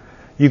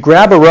 You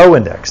grab a row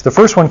index. The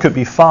first one could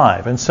be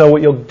 5. And so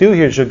what you'll do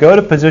here is you'll go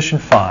to position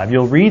 5.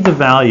 You'll read the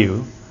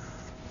value.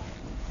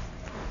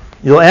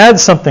 You'll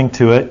add something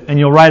to it, and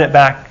you'll write it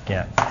back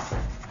again.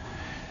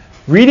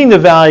 Reading the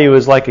value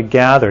is like a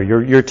gather.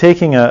 You're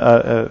taking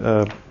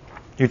you're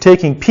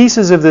taking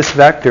pieces of this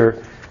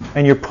vector,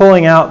 and you're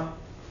pulling out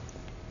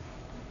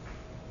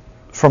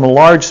from a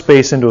large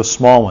space into a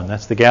small one.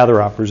 That's the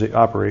gather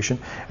operation.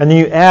 And then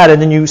you add,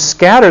 and then you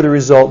scatter the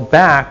result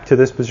back to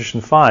this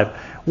position 5.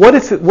 What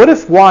if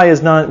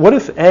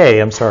A,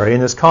 in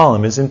this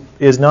column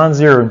is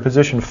non-zero in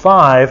position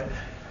 5,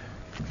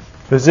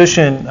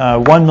 position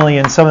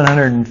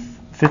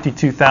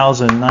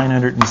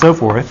 1,752,900 and so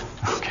forth,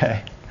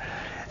 okay,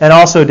 and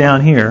also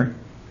down here.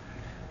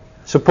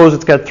 Suppose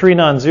it's got 3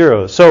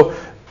 non-zeros. So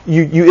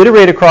you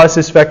iterate across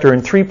this vector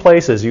in 3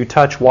 places. You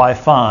touch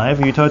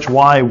y5, you touch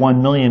y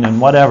 1 million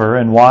and whatever,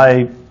 and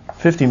y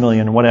 50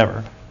 million and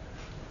whatever.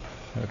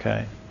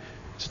 Okay.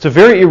 So it's a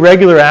very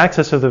irregular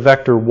access of the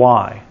vector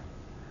y.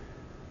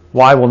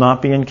 Y will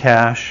not be in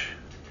cache.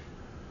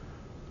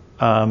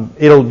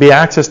 It'll be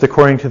accessed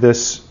according to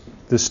this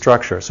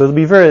structure. So it'll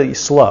be very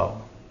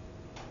slow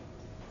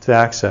to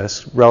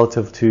access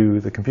relative to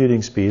the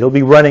computing speed.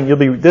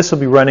 This will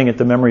be running at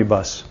the memory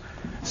bus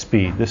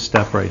speed, this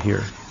step right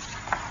here.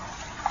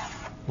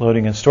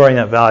 Loading and storing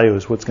that value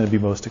is what's going to be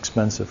most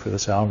expensive for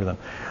this algorithm.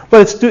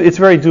 But it's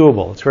very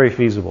doable. It's very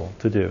feasible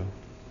to do.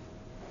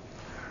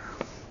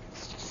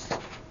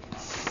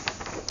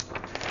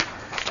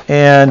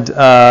 And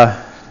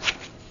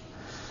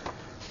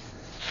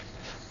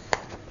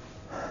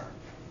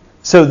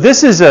so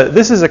this is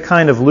a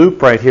kind of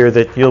loop right here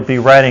that you'll be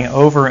writing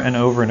over and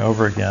over and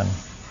over again.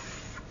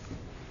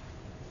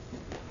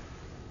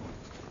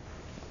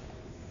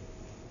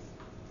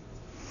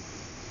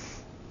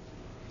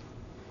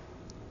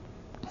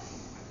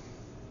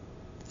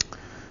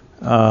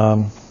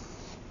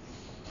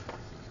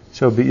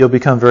 So you'll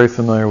become very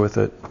familiar with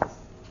it.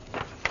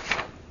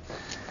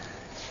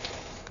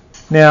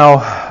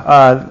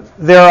 Now,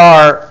 there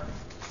are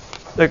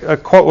a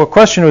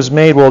question was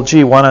made. Well,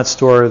 gee, why not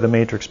store the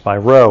matrix by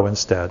row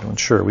instead? Well,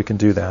 sure, we can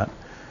do that.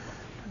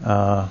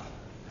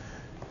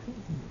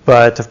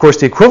 But of course,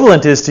 the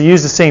equivalent is to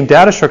use the same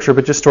data structure,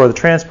 but just store the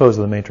transpose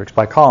of the matrix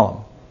by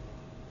column.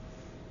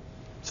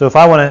 So if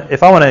I want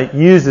to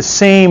use the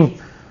same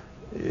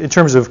in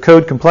terms of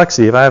code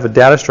complexity, if I have a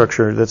data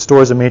structure that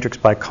stores a matrix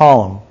by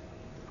column,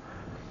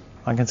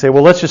 I can say,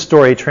 well, let's just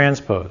store A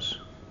transpose.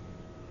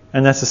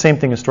 And that's the same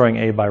thing as storing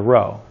A by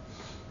row,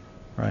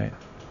 right?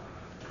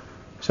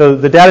 So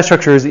the data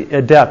structure is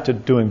adept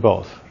at doing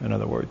both, in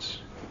other words.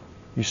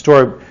 You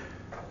store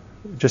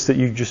just that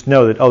you just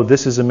know that, oh,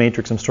 this is a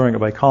matrix, I'm storing it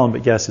by column,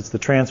 but yes, it's the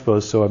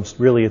transpose, so it's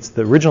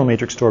the original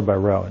matrix stored by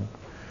row.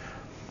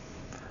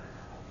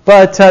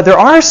 But there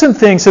are some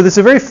things. So it's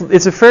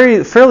a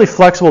fairly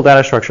flexible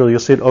data structure. You'll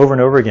see it over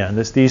and over again.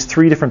 There's these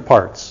 3 different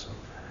parts,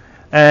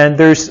 and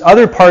there's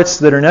other parts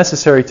that are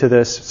necessary to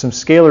this. Some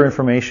scalar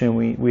information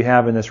we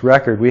have in this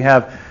record. We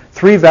have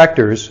 3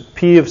 vectors,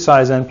 p of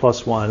size n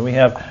plus 1. We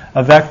have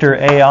a vector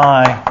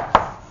ai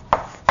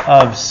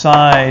of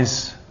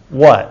size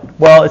what?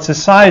 Well, it's a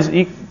size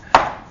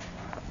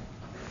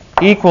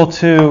equal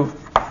to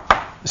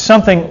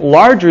something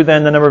larger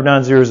than the number of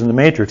non-zeros in the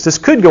matrix. This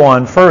could go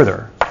on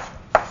further.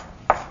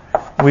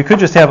 We could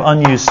just have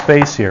unused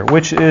space here,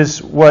 which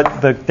is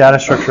what the data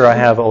structure I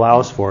have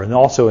allows for, and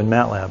also in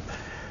MATLAB.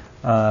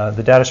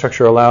 The data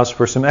structure allows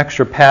for some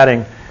extra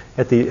padding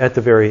at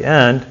the very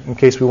end in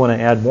case we want to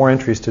add more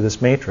entries to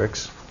this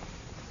matrix.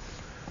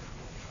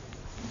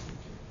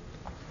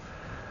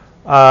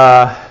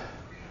 But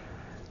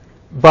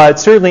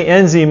certainly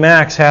NZ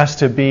max has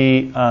to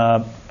be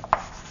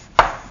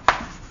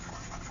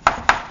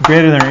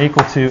greater than or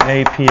equal to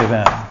AP of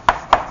n.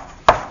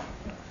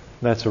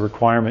 That's a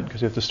requirement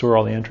because you have to store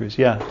all the entries.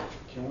 Yeah?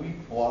 Can we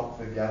block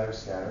the gather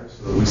scatter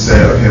so that we say,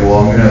 okay, well,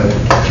 I'm going to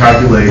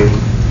calculate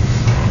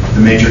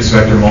the matrix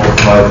vector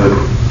multiplied with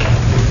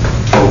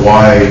for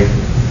y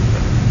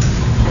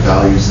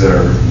values that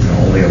are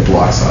only a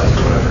block size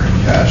or whatever in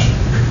cache.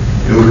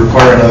 It would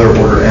require another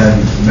order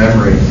n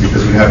memory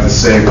because we have to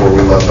save where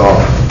we left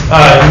off.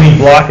 You mean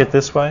block it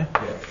this way?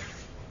 Yeah.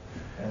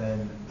 And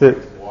then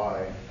y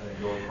and then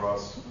go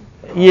across.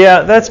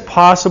 Yeah, that's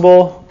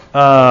possible.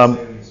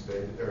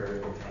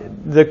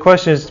 The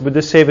question is, would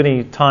this save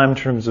any time in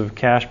terms of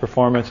cache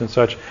performance and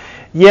such?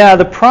 Yeah,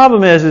 the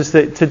problem is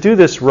that to do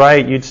this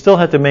right, you'd still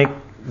have to make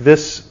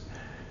this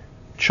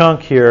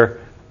chunk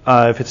here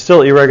if it's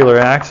still irregular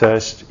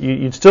access,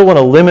 you'd still want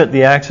to limit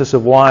the access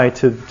of y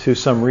to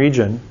some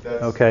region.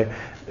 Okay.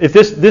 If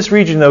this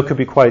region though could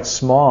be quite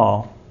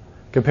small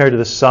compared to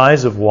the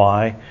size of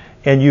y,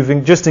 and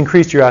you've just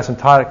increased your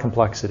asymptotic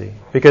complexity,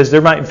 because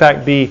there might in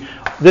fact be,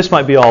 this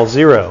might be all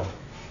 0.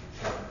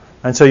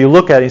 And so you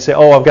look at it and you say,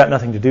 oh, I've got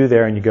nothing to do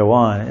there, and you go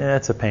on.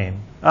 That's a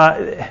pain. But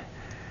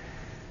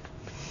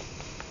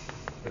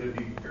it'd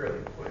be fairly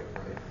quick,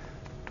 right?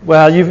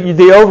 Well,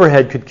 the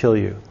overhead could kill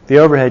you. The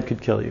overhead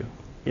could kill you.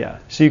 Yeah.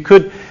 So you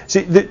could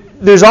see.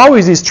 There's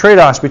always these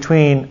trade-offs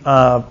between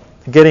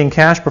getting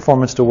cache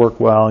performance to work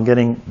well and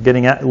getting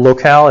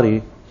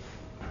locality,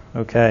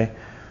 okay,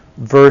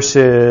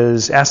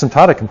 versus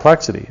asymptotic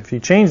complexity. If you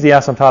change the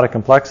asymptotic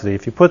complexity,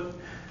 if you put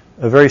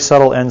a very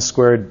subtle n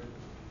squared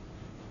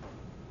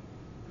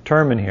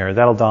term in here,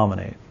 that'll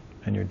dominate,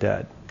 and you're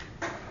dead.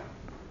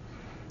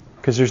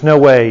 Because there's no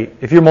way,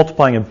 if you're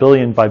multiplying a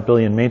billion by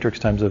billion matrix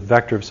times a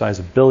vector of size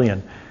 1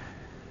 billion,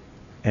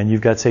 and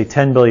you've got, say,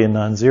 10 billion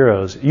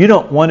non-zeros, you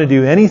don't want to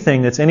do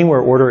anything that's anywhere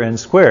order n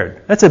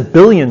squared. That's a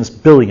billion's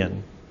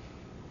billion.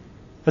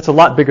 That's a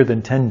lot bigger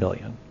than 10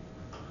 billion.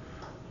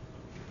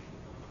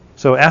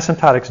 So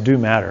asymptotics do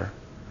matter.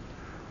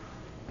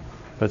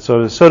 But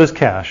so does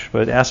cache.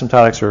 But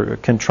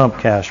asymptotics can trump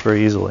cache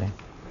very easily.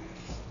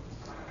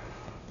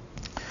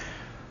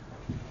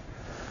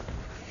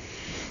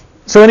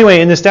 So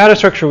anyway, in this data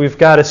structure, we've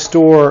got to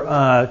store,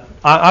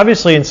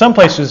 obviously in some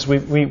places we're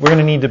going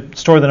to need to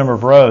store the number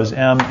of rows,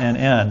 m and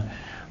n.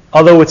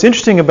 Although what's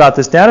interesting about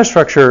this data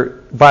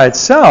structure by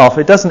itself,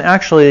 it doesn't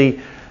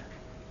actually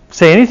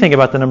say anything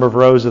about the number of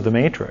rows of the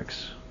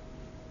matrix.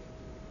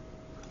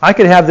 I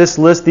could have this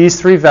list,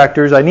 these 3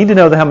 vectors. I need to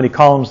know how many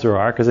columns there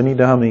are, because I need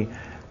to know how many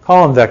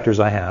column vectors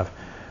I have.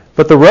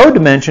 But the row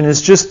dimension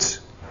is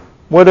just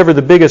whatever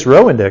the biggest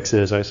row index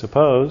is, I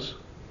suppose.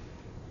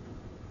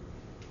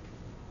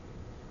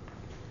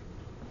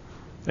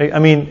 I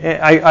mean,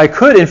 I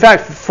could, in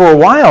fact, for a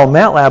while,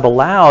 MATLAB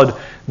allowed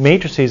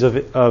matrices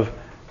of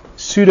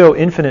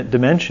pseudo-infinite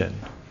dimension.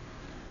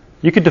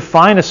 You could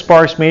define a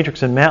sparse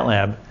matrix in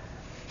MATLAB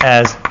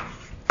as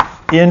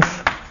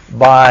inf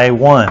by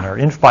 1 or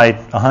inf by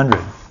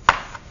 100.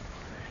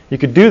 You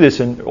could do this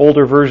in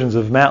older versions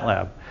of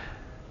MATLAB,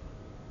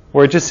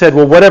 where it just said,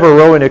 well, whatever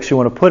row index you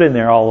want to put in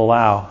there, I'll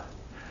allow.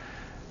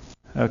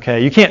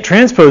 Okay, you can't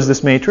transpose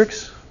this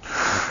matrix.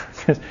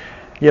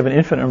 You have an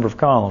infinite number of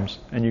columns,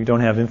 and you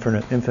don't have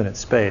infinite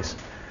space.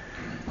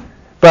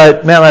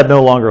 But MATLAB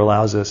no longer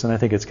allows this, and I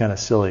think it's kind of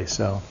silly,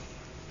 so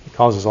it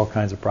causes all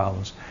kinds of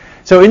problems.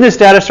 So in this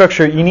data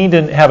structure, you need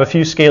to have a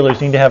few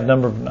scalars. You need to have a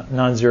number of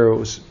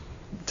non-zeros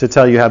to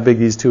tell you how big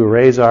these 2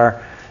 arrays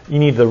are. You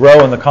need the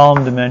row and the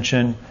column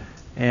dimension,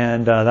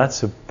 and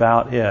that's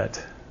about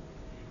it.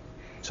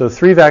 So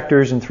 3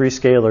 vectors and 3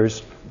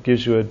 scalars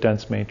gives you a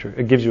dense matrix.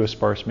 It gives you a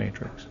sparse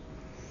matrix.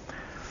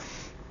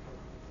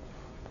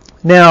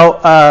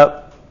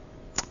 Now,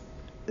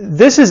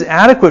 this is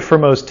adequate for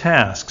most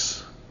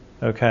tasks,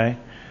 okay?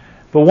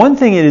 But one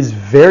thing it is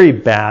very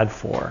bad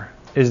for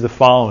is the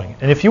following.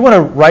 And if you want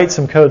to write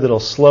some code that'll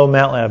slow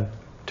MATLAB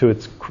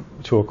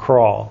to a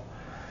crawl,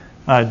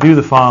 do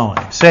the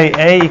following. Say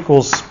A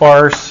equals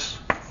sparse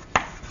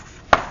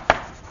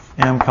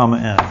m comma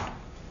n.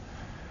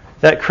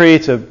 That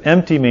creates an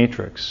empty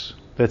matrix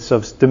that's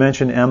of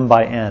dimension m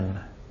by n.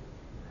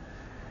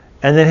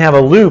 And then have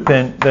a loop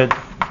in that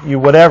you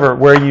whatever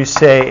where you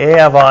say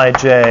a of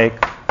ij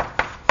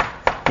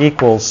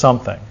equals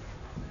something.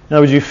 In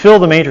other words, you fill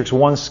the matrix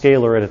one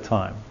scalar at a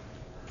time.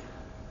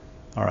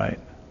 All right,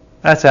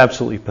 that's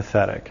absolutely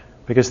pathetic,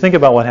 because think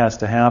about what has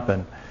to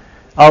happen.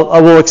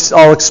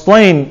 I'll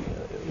explain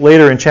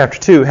later in chapter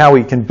 2 how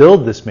we can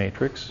build this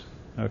matrix,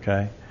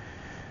 okay,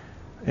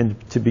 and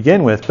to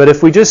begin with. But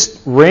if we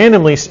just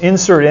randomly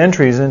insert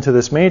entries into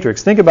this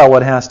matrix, think about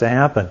what has to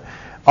happen.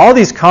 All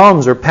these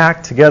columns are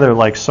packed together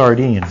like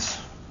sardines.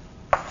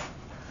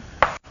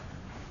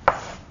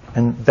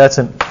 And that's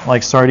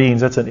like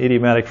sardines, that's an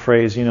idiomatic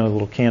phrase, you know, a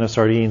little can of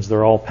sardines,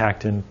 they're all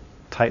packed in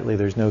tightly.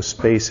 There's no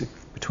space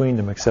between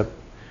them except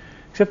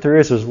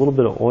there's a little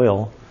bit of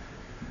oil.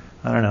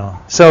 I don't know.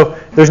 So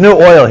there's no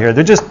oil here.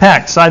 They're just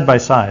packed side by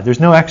side. There's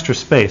no extra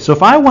space. So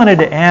if I wanted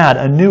to add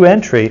a new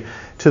entry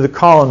to the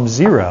column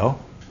 0,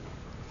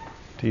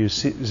 to use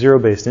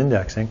zero-based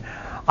indexing,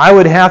 I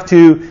would have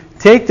to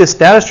take this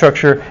data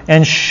structure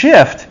and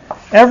shift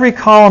every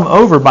column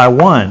over by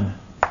 1.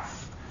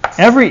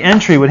 Every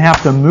entry would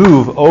have to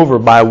move over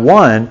by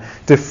 1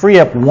 to free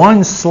up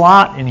one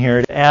slot in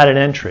here to add an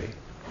entry.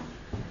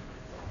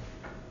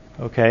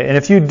 Okay, and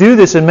if you do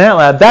this in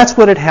MATLAB, that's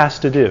what it has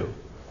to do.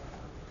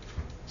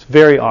 It's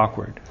very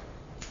awkward.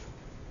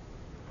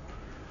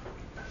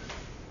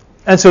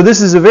 And so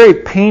this is a very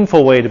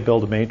painful way to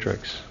build a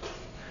matrix.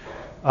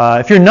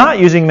 If you're not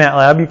using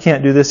MATLAB, you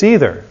can't do this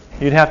either.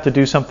 You'd have to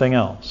do something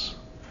else.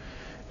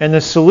 And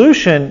the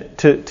solution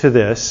to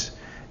this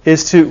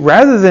is to,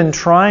 rather than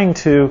trying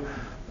to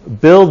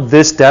build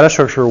this data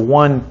structure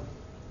one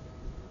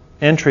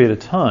entry at a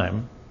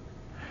time,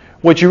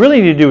 what you really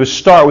need to do is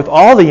start with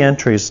all the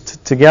entries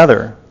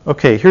together.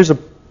 Okay, here's a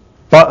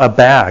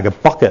bag, a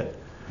bucket,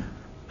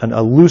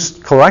 a loose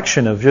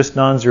collection of just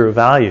non-zero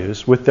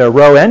values with their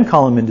row and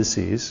column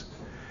indices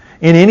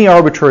in any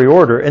arbitrary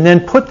order, and then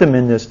put them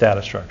in this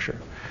data structure.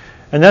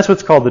 And that's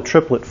what's called the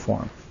triplet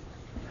form.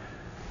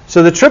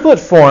 So the triplet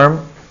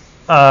form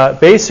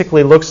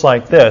basically looks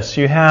like this.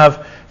 You can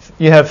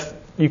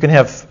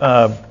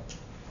have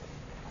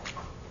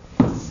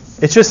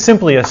it's just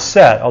simply a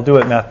set, I'll do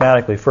it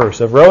mathematically first,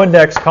 of row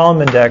index,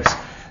 column index,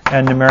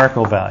 and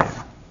numerical value.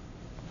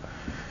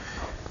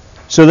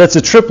 So that's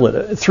a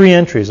triplet, 3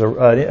 entries, 2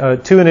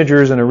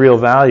 integers and a real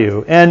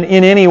value, and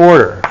in any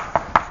order.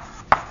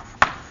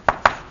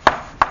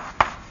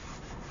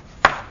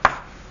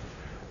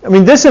 I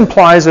mean, this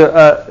implies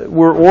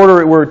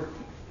we're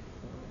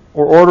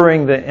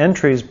ordering the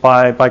entries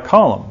by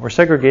column. We're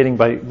segregating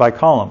by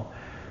column.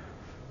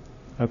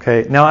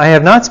 Okay. Now, I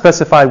have not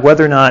specified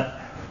whether or not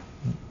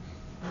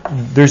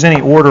there's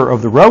any order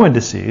of the row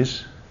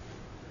indices.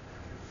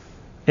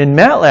 In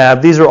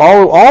MATLAB, these are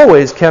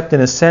always kept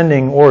in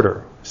ascending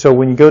order. So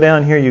when you go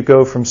down here, you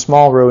go from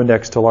small row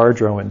index to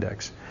large row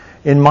index.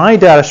 In my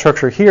data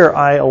structure here,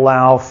 I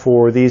allow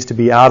for these to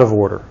be out of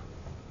order.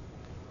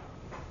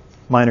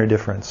 Minor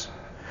difference.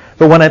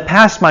 But when I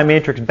pass my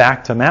matrix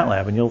back to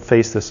MATLAB, and you'll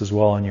face this as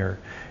well in your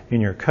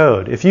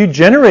code, if you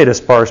generate a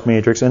sparse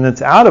matrix and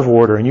it's out of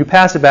order and you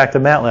pass it back to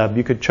MATLAB,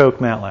 you could choke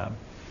MATLAB.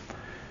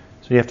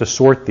 So you have to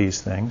sort these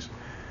things.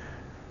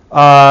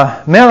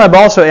 MATLAB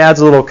also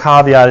adds a little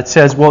caveat. It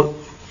says, well,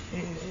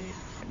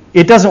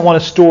 it doesn't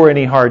want to store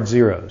any hard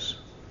zeros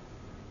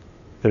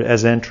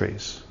as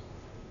entries.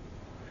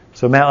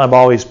 So MATLAB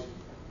always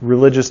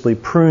religiously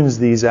prunes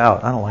these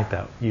out. I don't like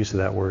that use of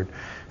that word.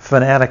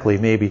 Fanatically,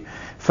 maybe.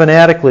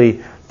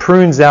 Fanatically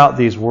prunes out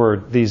these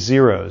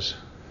zeros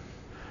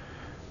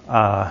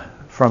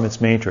from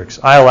its matrix.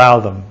 I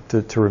allow them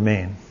to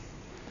remain.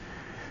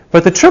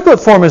 But the triplet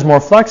form is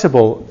more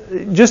flexible,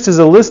 just as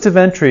a list of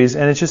entries,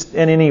 and it's just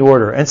in any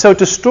order. And so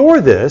to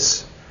store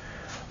this,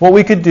 what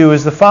we could do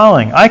is the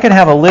following. I could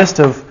have a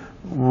list of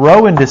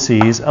row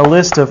indices, a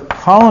list of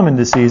column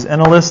indices,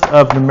 and a list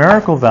of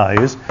numerical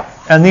values.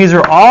 And these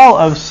are all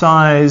of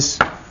size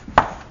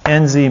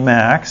NZ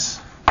max.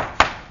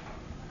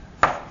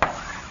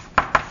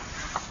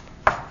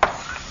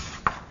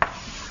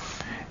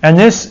 And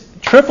this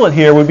triplet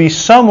here would be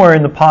somewhere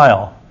in the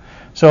pile.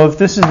 So if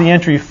this is the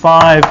entry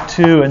 5,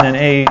 2, and then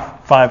A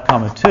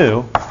 5,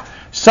 2,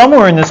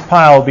 somewhere in this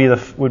pile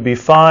would be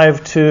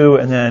 5, 2,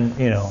 and then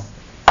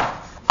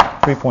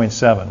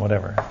 3.7,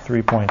 whatever,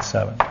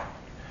 3.7.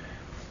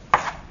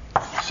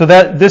 So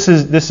that this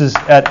is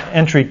at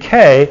entry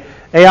K,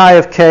 AI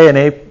of K and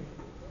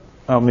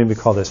maybe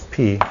call this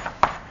P.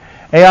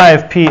 AI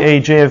of P,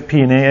 AJ of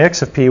P, and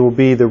AX of P will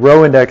be the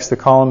row index, the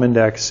column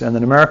index, and the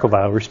numerical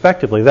value,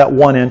 respectively, that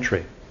one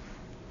entry.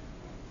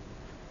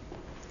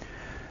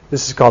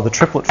 This is called the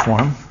triplet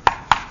form.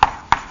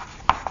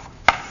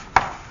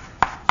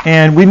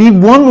 And we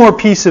need one more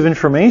piece of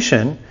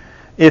information.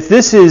 If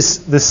this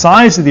is the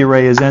size of the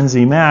array is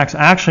NZ max,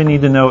 I actually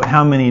need to know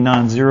how many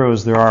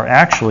non-zeros there are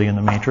actually in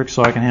the matrix,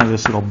 so I can have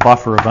this little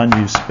buffer of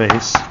unused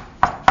space.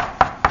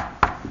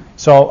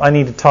 So I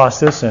need to toss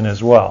this in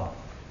as well.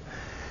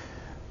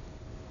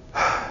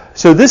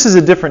 So this is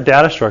a different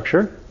data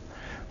structure,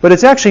 but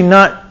it's actually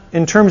not,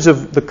 in terms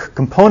of the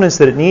components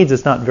that it needs,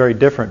 it's not very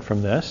different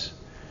from this,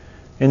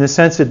 in the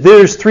sense that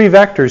there's 3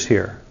 vectors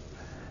here,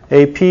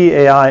 AP,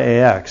 AI,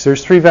 AX.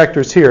 There's 3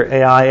 vectors here,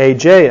 AI,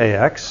 AJ,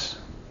 AX.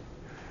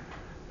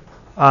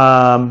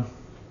 I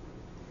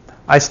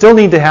still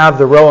need to have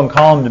the row and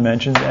column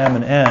dimensions, M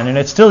and N, and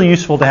it's still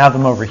useful to have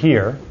them over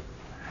here.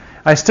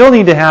 I still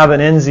need to have an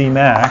NZ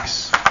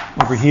max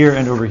over here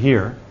and over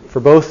here for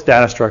both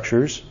data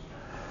structures.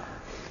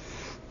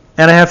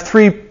 And I have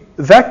 3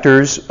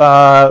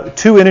 vectors,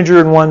 2 integer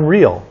and 1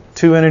 real.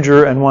 2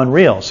 integer and 1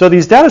 real. So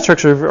these data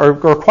structures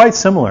are quite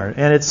similar,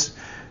 and it's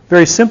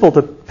very simple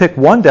to pick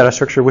one data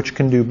structure which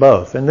can do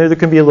both. And there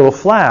can be a little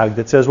flag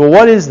that says, well,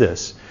 what is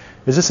this?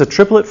 Is this a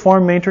triplet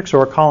form matrix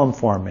or a column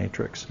form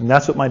matrix? And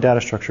that's what my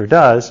data structure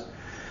does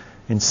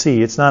in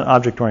C. It's not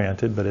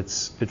object-oriented, but it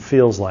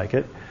feels like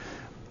it.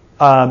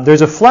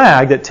 There's a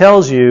flag that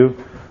tells you,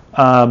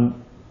 that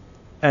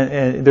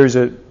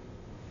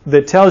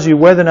tells you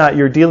whether or not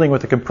you're dealing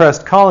with a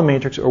compressed column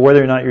matrix or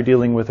whether or not you're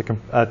dealing with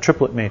a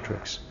triplet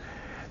matrix.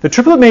 The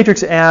triplet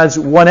matrix adds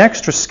one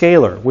extra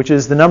scalar, which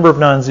is the number of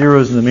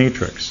non-zeros in the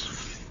matrix,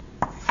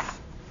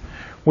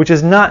 which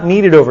is not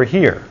needed over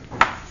here.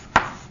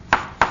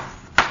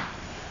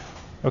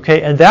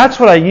 Okay, and that's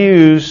what I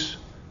use.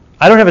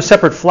 I don't have a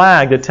separate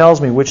flag that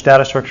tells me which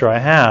data structure I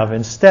have.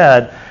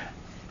 Instead,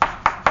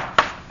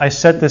 I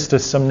set this to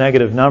some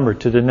negative number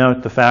to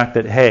denote the fact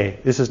that, hey,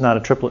 this is not a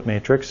triplet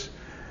matrix,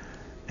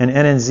 and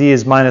n and z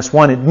is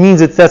 -1. It means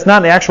that's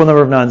not the actual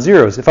number of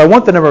non-zeros. If I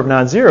want the number of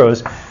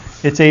non-zeros,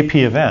 it's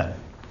AP of n,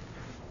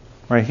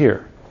 right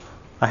here.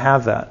 I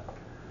have that.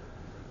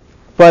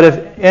 But if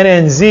n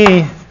and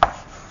z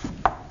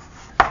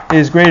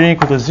is greater than or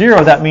equal to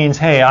 0, that means,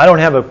 hey, I don't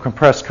have a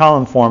compressed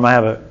column form, I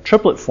have a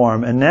triplet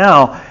form, and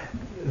now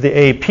the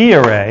AP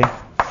array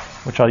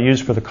which I'll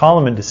use for the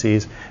column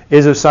indices,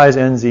 is of size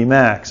nz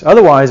max.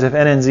 Otherwise, if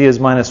nnz is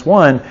minus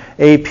 1,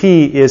 AP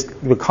is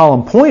the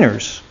column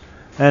pointers,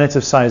 and it's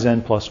of size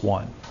n plus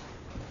 1.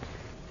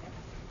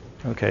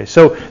 Okay,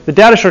 so the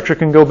data structure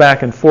can go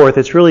back and forth.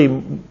 It's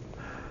really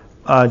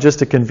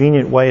just a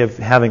convenient way of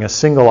having a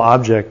single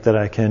object that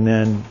I can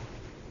then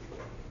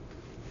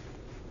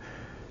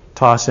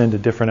toss into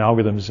different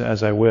algorithms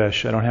as I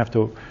wish. I don't have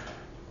to.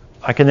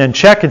 I can then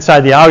check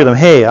inside the algorithm,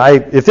 hey,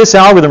 if this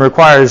algorithm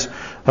requires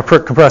a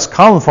compressed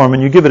column form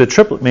and you give it a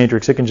triplet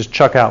matrix, it can just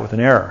chuck out with an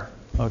error.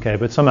 Okay,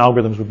 but some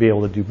algorithms would be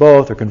able to do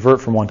both or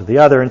convert from one to the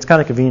other, and it's kind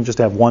of convenient just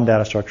to have one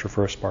data structure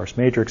for a sparse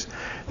matrix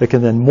that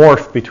can then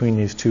morph between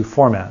these two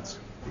formats.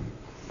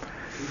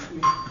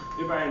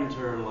 If I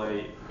enter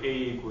like a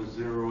equals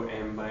 0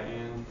 n by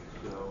n,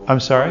 so I'm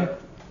sorry?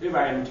 If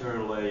I enter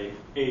like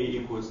a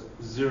equals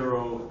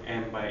 0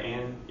 n by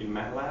n in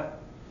MATLAB,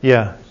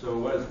 Yeah. so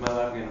what is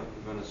MATLAB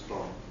going to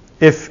store?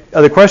 If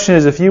the question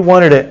is, if you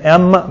wanted an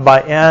m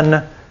by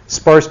n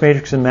sparse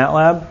matrix in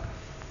MATLAB,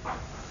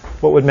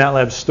 what would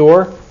MATLAB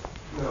store?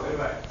 No, if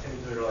I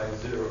enter like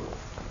 0.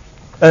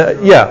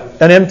 Yeah,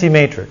 an empty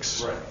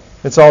matrix. Right.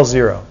 It's all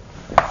 0.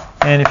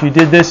 And if you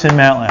did this in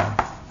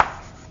MATLAB,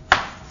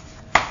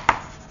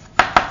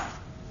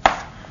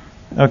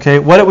 okay,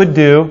 what it would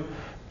do,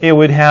 it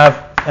would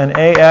have an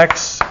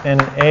AX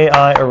and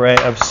AI array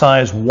of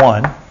size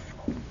 1.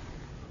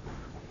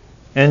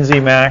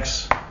 NZ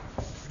max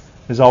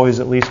is always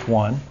at least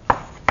 1.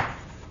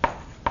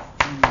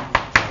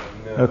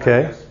 No, Okay.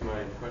 I guess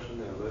my question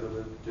is a little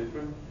bit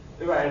different.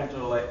 If I enter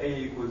like a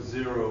equals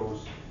 0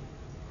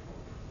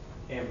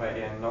 n by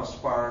n, not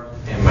sparse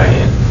n by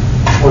n.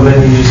 Well,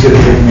 then you just get a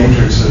big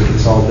matrix so that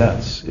it's all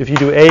dense. If you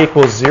do A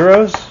equals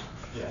zeros,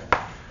 Yeah.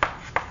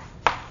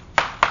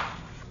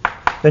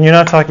 then you're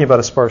not talking about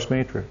a sparse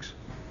matrix.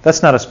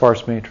 That's not a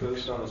sparse So matrix.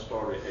 it's not a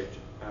story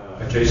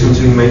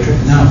adjacency matrix?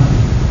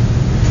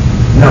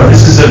 No,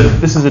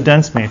 this is a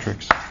dense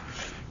matrix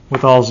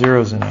with all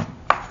zeros in it.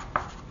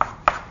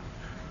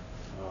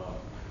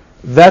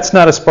 That's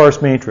not a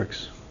sparse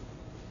matrix.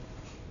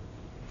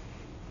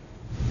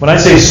 When I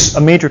say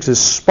a matrix is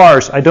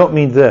sparse, I don't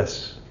mean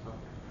this.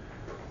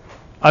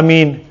 I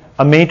mean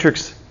a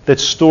matrix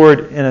that's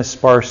stored in a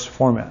sparse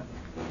format.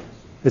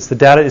 It's the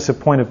data. It's a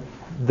point of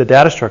the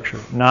data structure,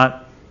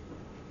 not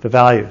the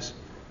values.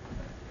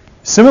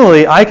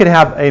 Similarly, I could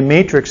have a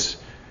matrix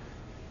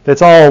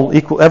that's all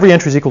equal. Every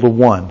entry is equal to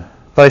 1,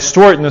 but I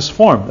store it in this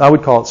form. I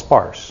would call it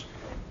sparse.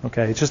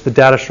 Okay, it's just the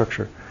data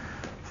structure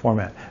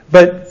format.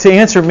 But to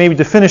answer, maybe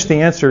to finish the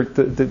answer,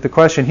 the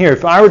question here,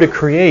 if I were to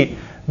create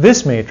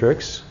this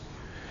matrix,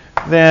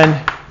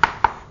 then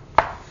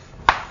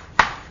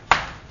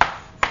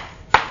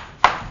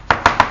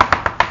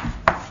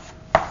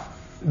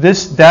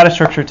this data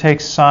structure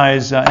takes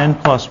size n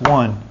plus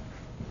 1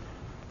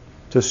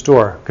 to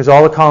store, because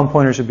all the column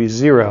pointers would be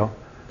 0,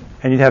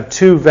 and you'd have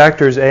two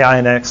vectors, ai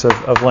and x,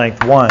 of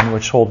length 1,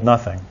 which hold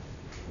nothing.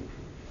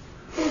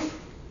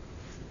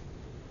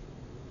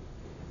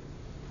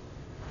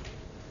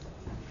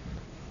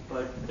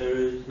 But there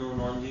is no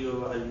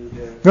non-zero value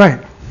there. Right.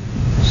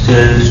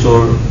 Still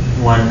store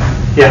one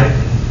Yeah.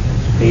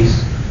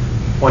 space.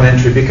 One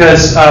entry,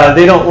 because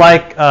they don't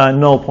like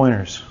null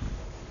pointers.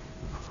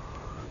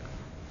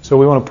 So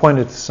we want to point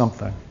it to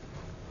something.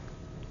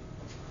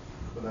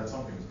 But that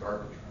something is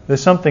garbage.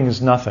 This something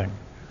is nothing.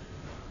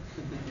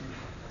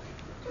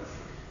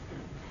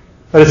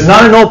 But it's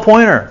not a null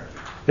pointer.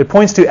 It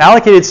points to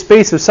allocated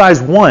space of size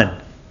 1,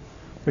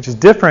 which is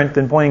different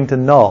than pointing to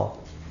null.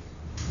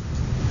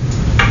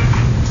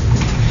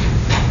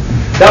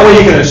 That way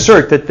you can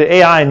assert that the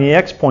AI and the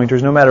X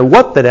pointers, no matter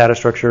what the data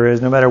structure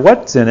is, no matter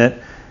what's in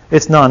it,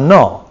 it's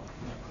non-null.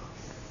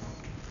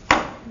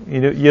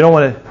 You don't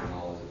want to...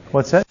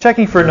 What's that?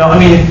 Checking for null. I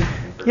mean,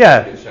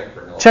 yeah.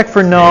 Check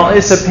for null.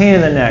 It's a pain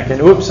in the neck.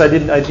 And oops, I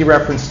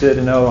dereferenced it,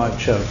 and oh, I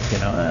choked. You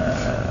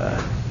know.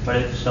 But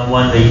if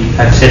someone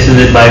accesses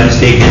it by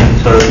mistake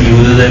and sort of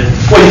uses it,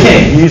 Well, you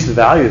can't use the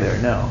value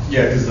there. No.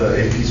 Yeah, because the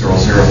APs are all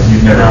 0.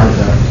 You've never heard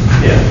that.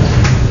 Yeah.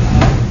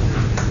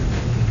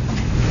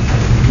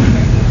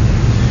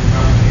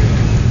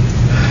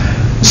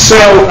 So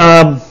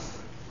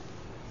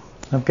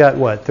I've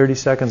got, 30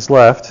 seconds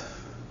left.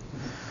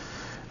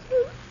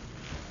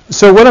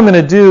 So what I'm going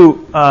to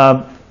do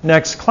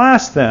next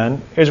class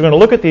then is we're going to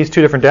look at these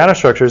two different data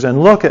structures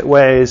and look at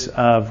ways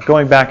of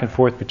going back and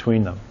forth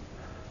between them.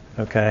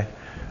 Okay?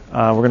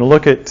 We're going to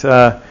look at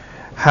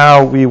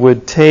how we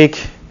would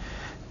take,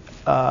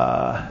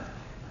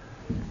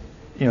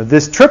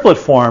 this triplet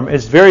form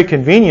is very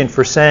convenient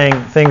for saying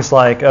things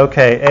like,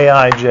 okay,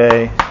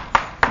 Aij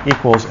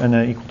equals and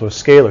then equal to a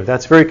scalar.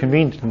 That's very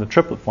convenient in the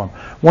triplet form.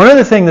 One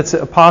other thing that's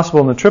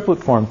possible in the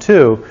triplet form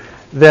too,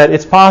 that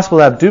it's possible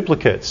to have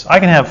duplicates. I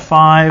can have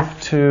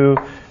 5 to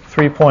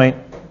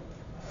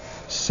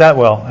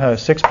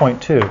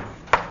 6.2.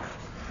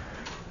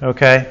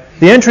 Okay?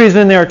 The entry is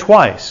in there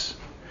twice.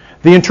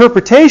 The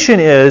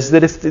interpretation is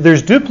that if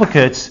there's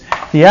duplicates,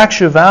 the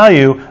actual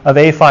value of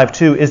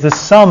A52 is the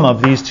sum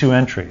of these two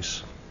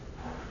entries.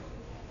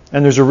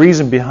 And there's a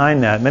reason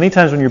behind that. Many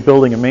times when you're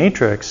building a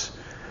matrix,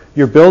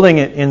 you're building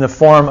it in the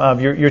form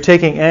of, you're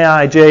taking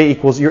Aij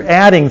equals, you're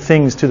adding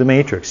things to the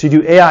matrix. You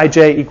do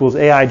Aij equals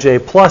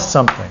Aij plus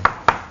something.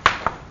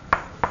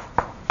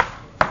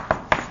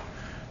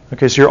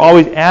 Okay, so you're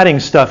always adding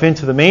stuff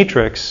into the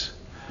matrix.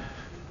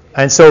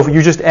 And so if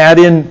you just add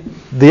in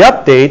the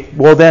update,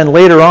 well then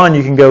later on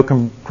you can go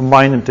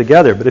combine them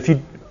together. But if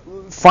you,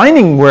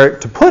 finding where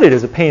to put it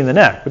is a pain in the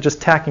neck, but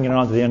just tacking it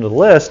onto the end of the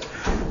list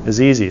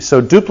is easy.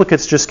 So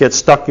duplicates just get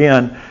stuck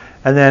in,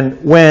 and then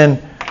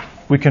when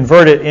we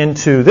convert it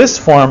into this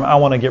form, I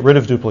want to get rid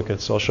of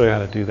duplicates, so I'll show you how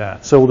to do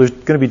that. So there's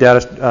going to be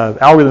data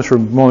algorithms for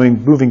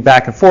moving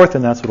back and forth,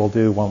 and that's what I'll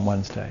do one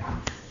Wednesday.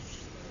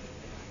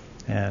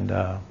 And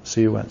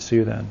see you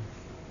then.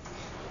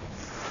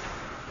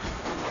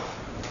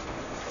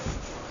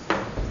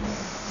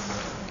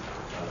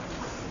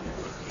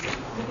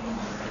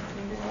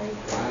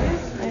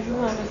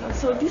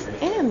 So this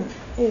n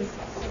is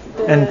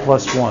the n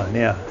plus 1,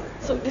 yeah.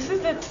 So this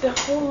is the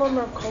whole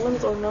number of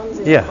columns or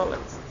non-zero Yeah.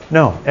 columns?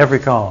 No, every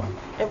column.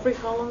 Every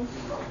column?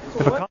 So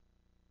If a what?